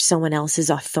live under someone else's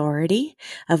authority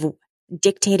of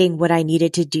dictating what I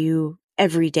needed to do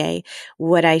every day,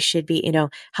 what I should be,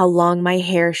 how long my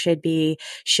hair should be,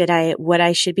 what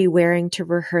I should be wearing to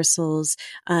rehearsals.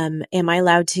 Am I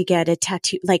allowed to get a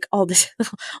tattoo? Like all this,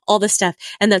 all the stuff.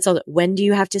 And that's all. When do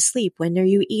you have to sleep? When are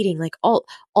you eating? Like all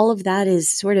of that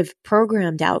is sort of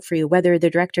programmed out for you, whether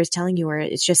the director is telling you or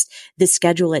it's just the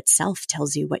schedule itself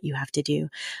tells you what you have to do.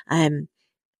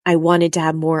 I wanted to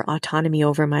have more autonomy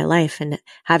over my life, and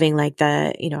having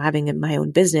having my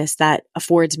own business that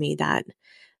affords me that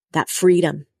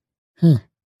freedom.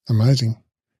 Amazing.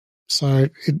 So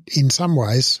in some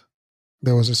ways,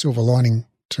 there was a silver lining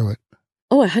to it.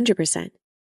 Oh, 100%.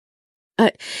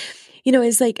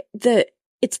 It's like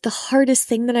it's the hardest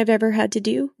thing that I've ever had to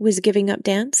do was giving up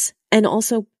dance. And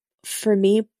also for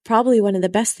me, probably one of the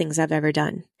best things I've ever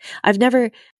done. I've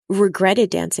never regretted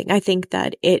dancing. I think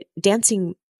that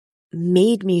dancing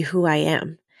made me who I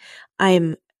am.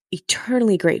 I'm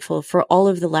eternally grateful for all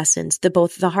of the lessons,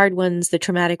 both the hard ones, the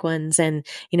traumatic ones, and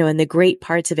the great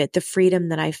parts of it, the freedom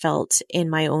that I felt in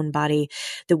my own body,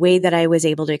 the way that I was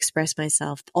able to express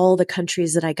myself, all the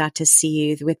countries that I got to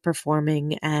see with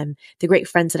performing, and the great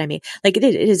friends that I made. Like it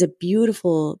is a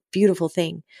beautiful, beautiful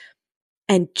thing.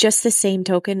 And just the same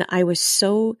token, I was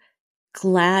so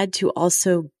glad to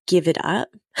also give it up.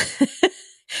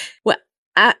 Well,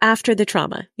 after the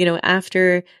trauma,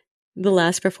 after the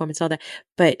last performance, all that,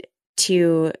 but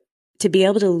to be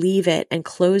able to leave it and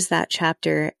close that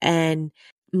chapter and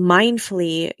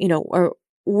mindfully, or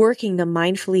working to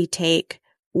mindfully take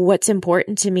what's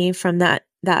important to me from that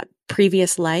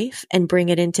previous life and bring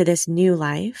it into this new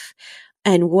life.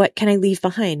 And what can I leave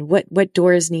behind? What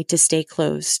doors need to stay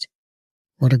closed?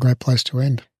 What a great place to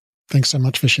end. Thanks so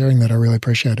much for sharing that. I really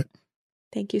appreciate it.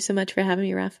 Thank you so much for having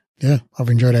me, Raph. Yeah, I've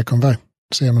enjoyed our convo.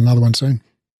 See you on another one soon.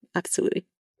 Absolutely.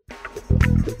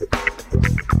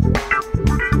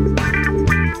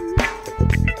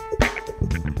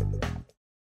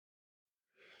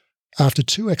 After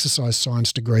 2 exercise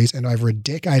science degrees and over a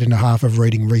decade and a half of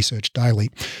reading research daily,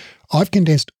 I've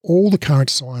condensed all the current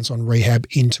science on rehab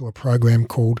into a program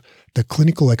called the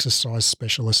Clinical Exercise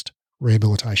Specialist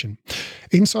Rehabilitation.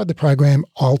 Inside the program,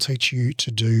 I'll teach you to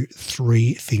do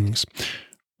 3 things.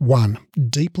 1,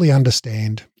 deeply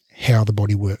understand how the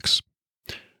body works.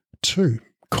 2,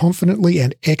 confidently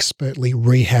and expertly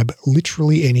rehab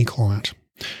literally any client.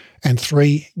 And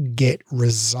 3, get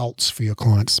results for your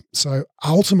clients. So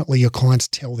ultimately, your clients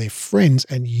tell their friends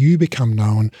and you become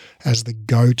known as the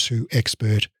go-to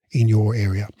expert in your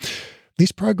area.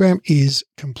 This program is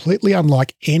completely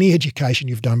unlike any education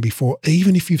you've done before,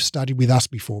 even if you've studied with us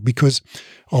before, because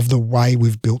of the way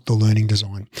we've built the learning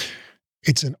design.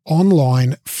 It's an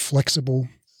online, flexible,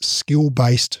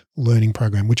 skill-based learning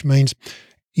program, which means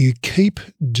you keep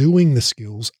doing the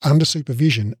skills under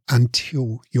supervision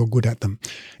until you're good at them.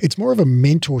 It's more of a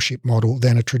mentorship model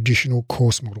than a traditional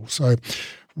course model. So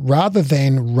rather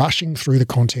than rushing through the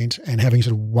content and having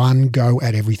sort of one go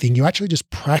at everything, you actually just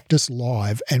practice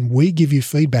live and we give you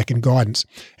feedback and guidance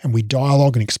and we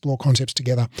dialogue and explore concepts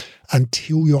together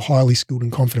until you're highly skilled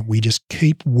and confident. We just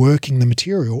keep working the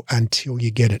material until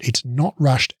you get it. It's not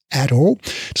rushed at all.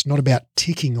 It's not about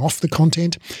ticking off the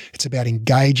content. It's about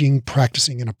engaging,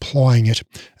 practicing, and applying it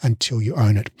until you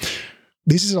own it.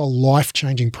 This is a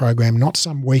life-changing program, not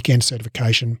some weekend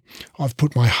certification. I've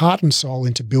put my heart and soul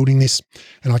into building this,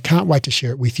 and I can't wait to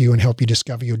share it with you and help you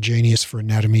discover your genius for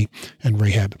anatomy and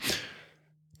rehab.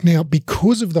 Now,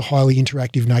 because of the highly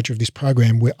interactive nature of this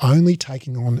program, we're only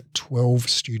taking on 12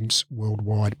 students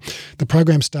worldwide. The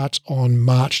program starts on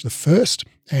March the 1st,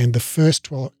 and the first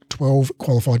 12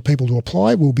 qualified people to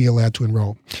apply will be allowed to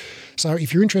enroll. So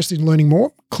if you're interested in learning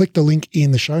more, click the link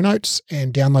in the show notes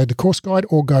and download the course guide,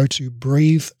 or go to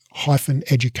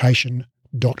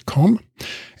breathe-education.com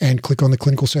and click on the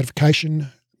clinical certification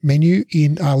menu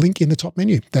link in the top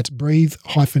menu. That's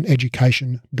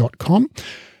breathe-education.com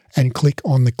and click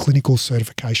on the clinical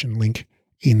certification link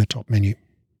in the top menu.